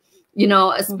of,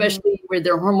 especially where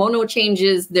their hormonal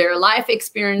changes, their life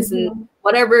experience, and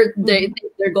whatever they're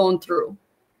going through,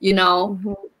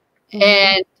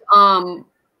 And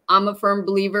I'm a firm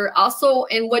believer also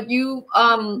in what you,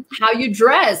 how you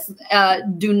dress.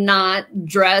 Do not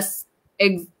dress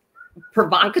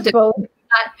provocative.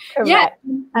 Correct.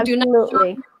 Do not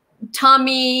show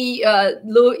tummy,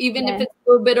 even if it's a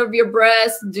little bit of your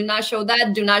breast. Do not show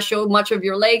that. Do not show much of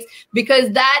your legs,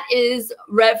 because that is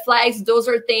red flags. Those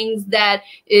are things that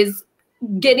is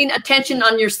getting attention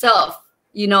on yourself,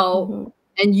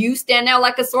 and you stand out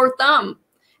like a sore thumb.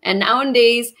 And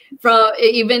nowadays, from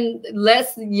even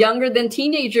less younger than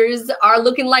teenagers are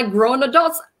looking like grown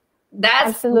adults.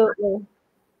 That's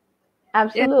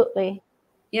absolutely.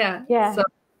 Yeah. So.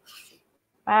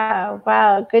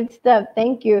 Wow. Good stuff.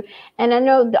 Thank you. And I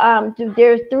know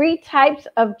there's 3 types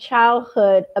of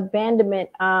childhood abandonment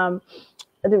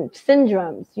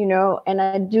syndromes, and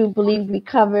I do believe we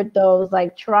covered those,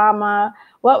 like trauma.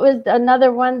 What was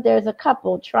another one? There's a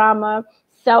couple: trauma,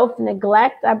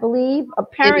 self-neglect, I believe,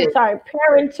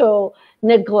 parental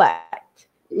neglect,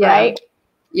 right?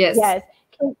 Yes.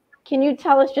 Can you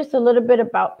tell us just a little bit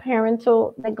about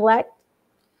parental neglect?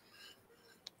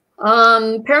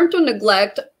 Parental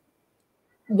neglect,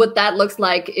 what that looks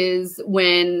like is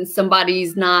when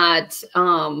somebody's not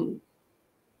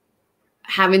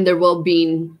having their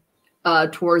well-being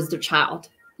towards their child,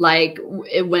 like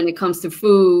when it comes to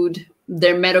food,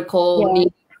 their medical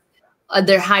needs,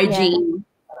 their hygiene.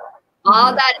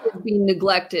 All that is being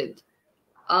neglected.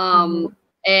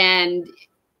 And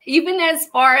even as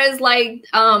far as like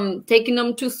taking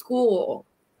them to school,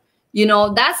 you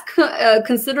know, that's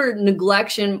considered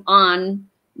neglection on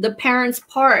the parents'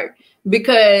 part.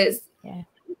 Because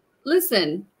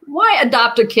listen, why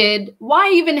adopt a kid? Why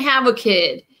even have a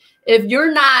kid if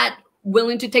you're not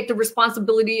willing to take the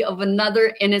responsibility of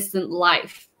another innocent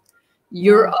life?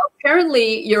 You're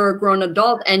apparently you're a grown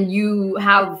adult and you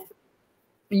have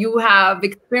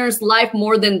experienced life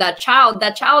more than that child.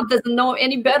 That child doesn't know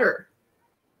any better.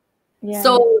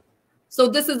 So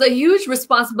this is a huge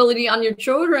responsibility on your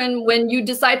children when you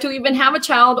decide to even have a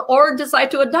child or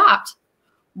decide to adopt.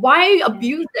 Why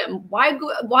abuse them? Why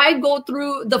go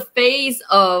through the phase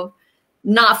of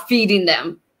not feeding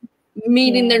them,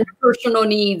 meeting their nutritional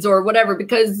needs or whatever?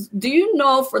 Because do you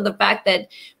know for the fact that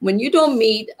when you don't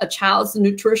meet a child's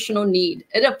nutritional need,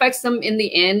 it affects them in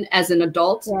the end as an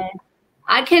adult?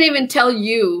 I can't even tell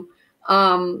you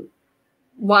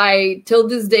why till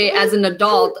this day as an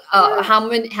adult, how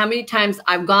many times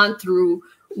I've gone through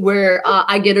where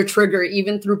I get a trigger,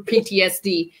 even through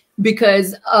PTSD,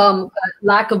 because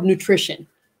lack of nutrition.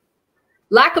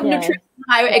 Lack of nutrition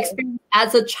I experienced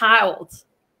as a child.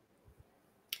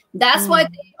 That's why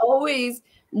they always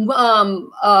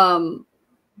want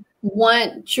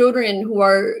children who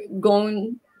are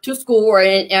going to school or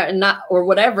not or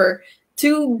whatever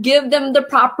to give them the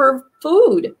proper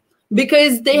food,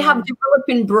 because they have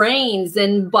developing brains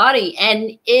and body,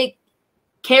 and it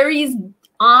carries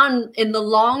on in the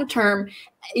long term,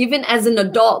 even as an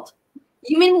adult,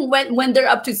 even when they're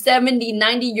up to 70,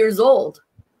 90 years old.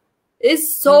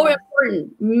 It's so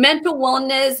important. Mental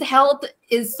wellness, health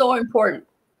is so important.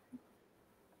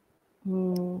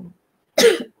 I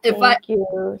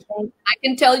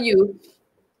can tell you,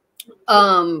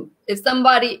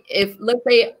 if let's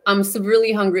say I'm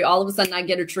severely hungry, all of a sudden I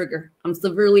get a trigger. I'm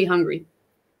severely hungry.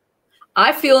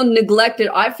 I feel neglected.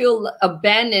 I feel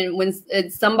abandoned when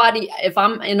it's somebody, if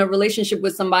I'm in a relationship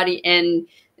with somebody and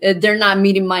they're not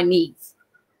meeting my needs.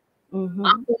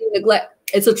 I'm feeling neglect.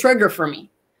 It's a trigger for me.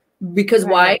 Because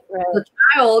why? As a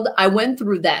child, I went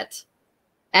through that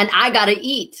and I got to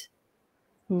eat.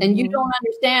 And you don't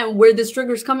understand where this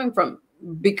trigger is coming from,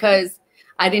 because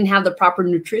I didn't have the proper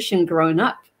nutrition growing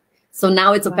up. So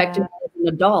now it's affecting me as an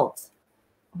adult.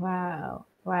 Wow.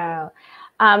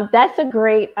 That's a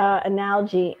great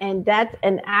analogy. And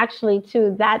actually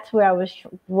too, that's where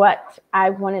what I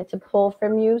wanted to pull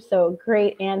from you. So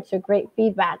great answer, great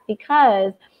feedback,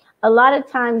 because a lot of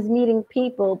times meeting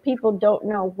people don't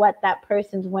know what that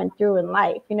person's went through in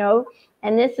life, you know,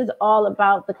 and this is all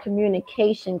about the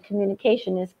communication.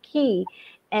 Communication is key.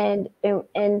 And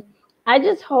I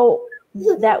just hope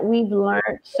that we've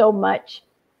learned so much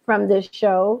from this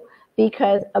show,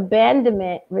 because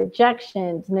abandonment,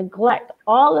 rejections, neglect,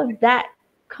 all of that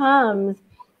comes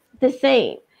the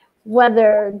same,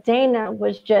 whether Dana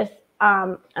was just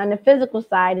on the physical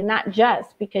side, and not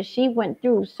just because she went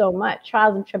through so much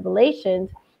trials and tribulations,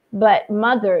 but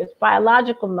mothers,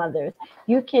 biological mothers,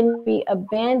 you can be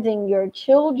abandoning your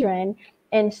children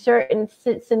in certain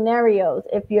scenarios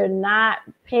if you're not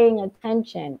paying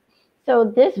attention. So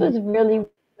this was really,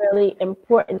 really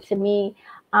important to me.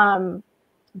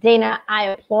 Dana, I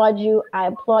applaud you. I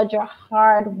applaud your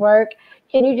hard work.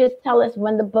 Can you just tell us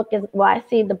when the book is? Well, I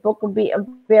see the book will be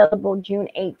available June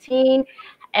 18.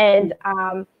 And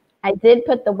I did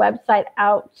put the website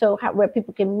out where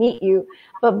people can meet you.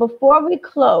 But before we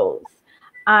close,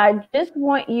 I just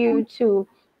want you to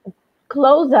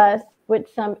close us with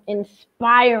some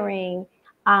inspiring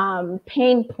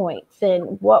pain points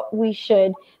and what we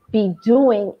should be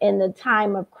doing in the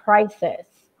time of crisis.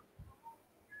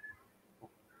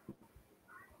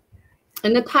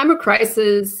 In the time of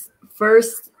crisis,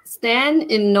 first, stand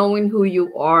in knowing who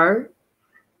you are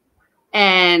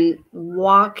and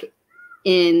walk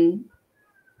in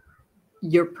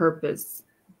your purpose.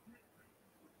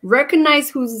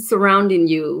 Recognize who's surrounding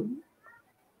you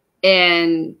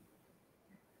and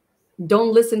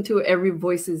don't listen to every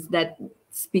voices that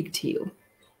speak to you.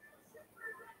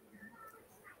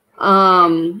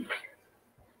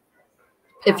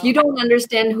 If you don't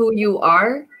understand who you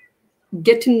are,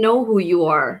 get to know who you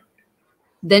are.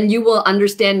 Then you will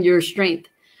understand your strength.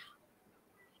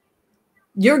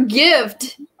 Your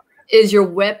gift is your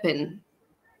weapon.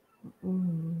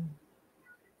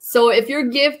 So if your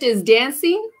gift is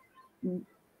dancing,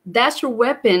 that's your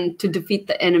weapon to defeat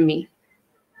the enemy.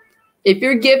 If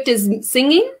your gift is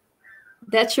singing,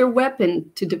 that's your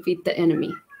weapon to defeat the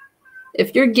enemy.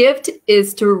 If your gift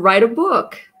is to write a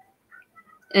book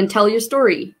and tell your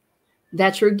story,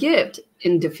 that's your gift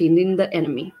in defeating the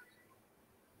enemy.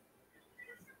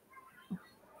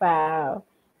 Wow.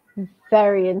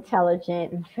 Very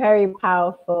intelligent, very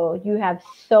powerful. You have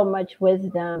so much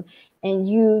wisdom, and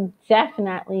you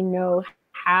definitely know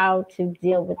how to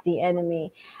deal with the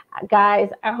enemy. Guys,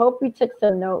 I hope you took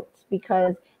some notes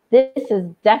because this is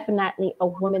definitely a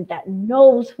woman that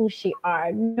knows who she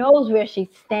are, knows where she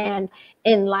stands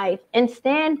in life, and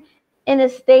stand in a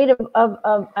state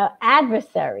of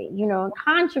adversary,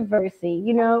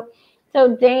 controversy,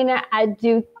 So, Dana, I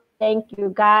do thank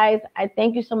you, guys. I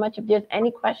thank you so much. If there's any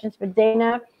questions for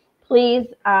Dana, please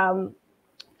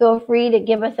feel free to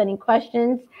give us any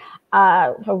questions.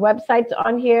 Her website's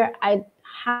on here. I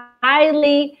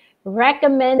highly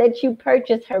recommend that you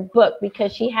purchase her book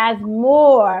because she has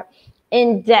more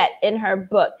in debt in her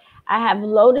book. I have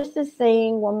Lotus's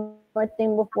saying one more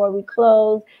thing before we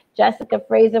close. Jessica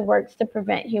Fraser works to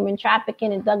prevent human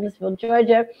trafficking in Douglasville,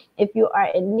 Georgia. If you are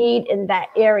in need in that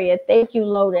area, thank you,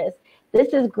 Lotus.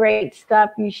 This is great stuff.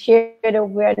 You shared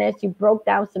awareness. You broke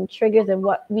down some triggers and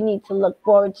what we need to look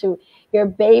forward to. Your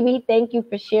baby, thank you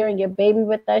for sharing your baby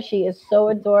with us. She is so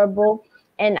adorable.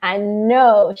 And I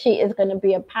know she is going to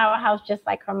be a powerhouse just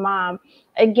like her mom.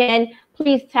 Again,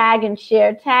 please tag and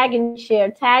share, tag and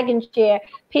share, tag and share.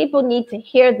 People need to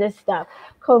hear this stuff.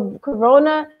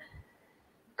 COVID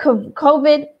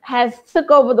has took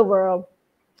over the world.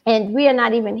 And we are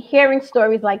not even hearing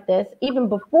stories like this. Even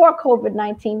before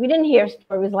COVID-19, we didn't hear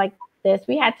stories like this.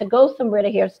 We had to go somewhere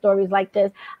to hear stories like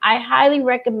this. I highly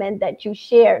recommend that you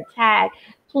share, tag.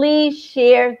 Please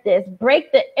share this.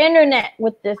 Break the internet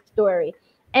with this story.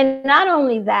 And not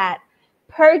only that,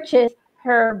 purchase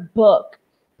her book.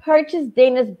 Purchase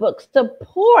Dana's book.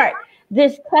 Support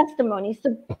this testimony.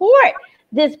 Support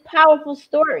this powerful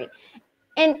story.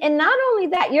 And not only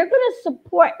that, you're going to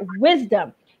support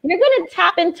wisdom. You're going to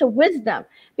tap into wisdom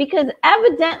because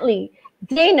evidently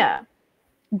Dana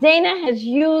has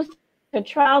used her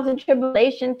trials and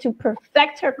tribulation to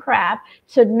perfect her craft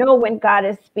to know when God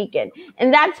is speaking.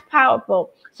 And that's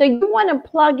powerful. So you want to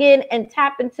plug in and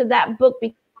tap into that book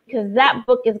because that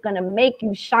book is going to make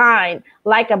you shine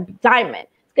like a diamond.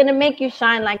 It's going to make you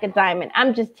shine like a diamond.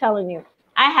 I'm just telling you.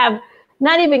 I have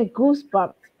not even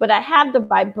goosebumps, but I have the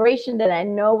vibration that I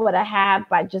know what I have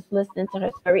by just listening to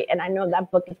her story. And I know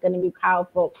that book is going to be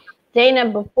powerful. Dana,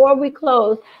 before we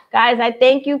close, guys, I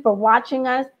thank you for watching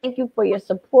us. Thank you for your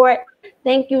support.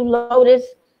 Thank you, Lotus,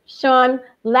 Sean,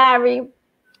 Larry,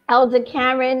 Elder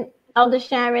Karen, Elder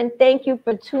Sharon. Thank you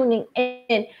for tuning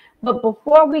in. But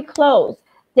before we close,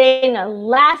 Dana,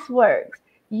 last words.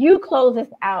 You close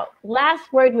us out.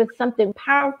 Last word with something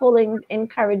powerful and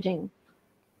encouraging.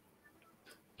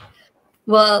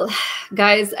 Well,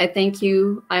 guys, I thank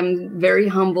you. I'm very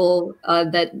humble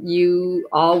that you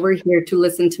all were here to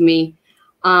listen to me.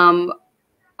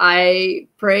 I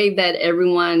pray that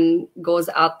everyone goes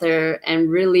out there and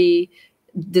really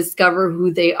discover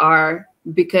who they are,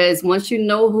 because once you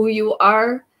know who you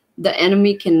are, the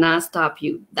enemy cannot stop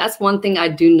you. That's one thing I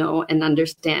do know and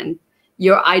understand.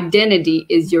 Your identity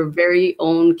is your very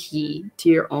own key to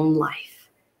your own life.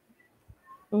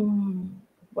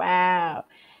 Wow.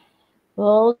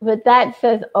 Well, with that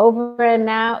says over and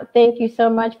out. Thank you so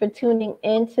much for tuning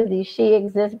into the She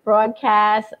Exists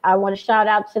broadcast. I want to shout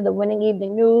out to the Winning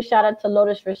Evening News. Shout out to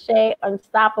Lotus Roche,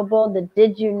 Unstoppable, the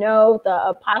Did You Know, the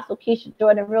Apostle Keisha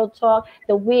Jordan, Real Talk,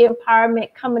 the We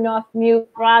Empowerment, Coming Off Mute,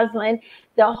 Rosalind,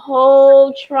 the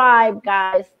whole tribe,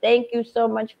 guys. Thank you so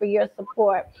much for your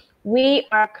support. We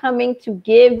are coming to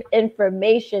give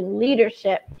information,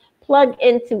 leadership, plug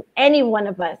into any one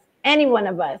of us,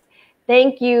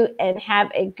 Thank you and have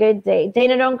a good day.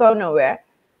 Dana, don't go nowhere.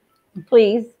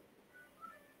 Please.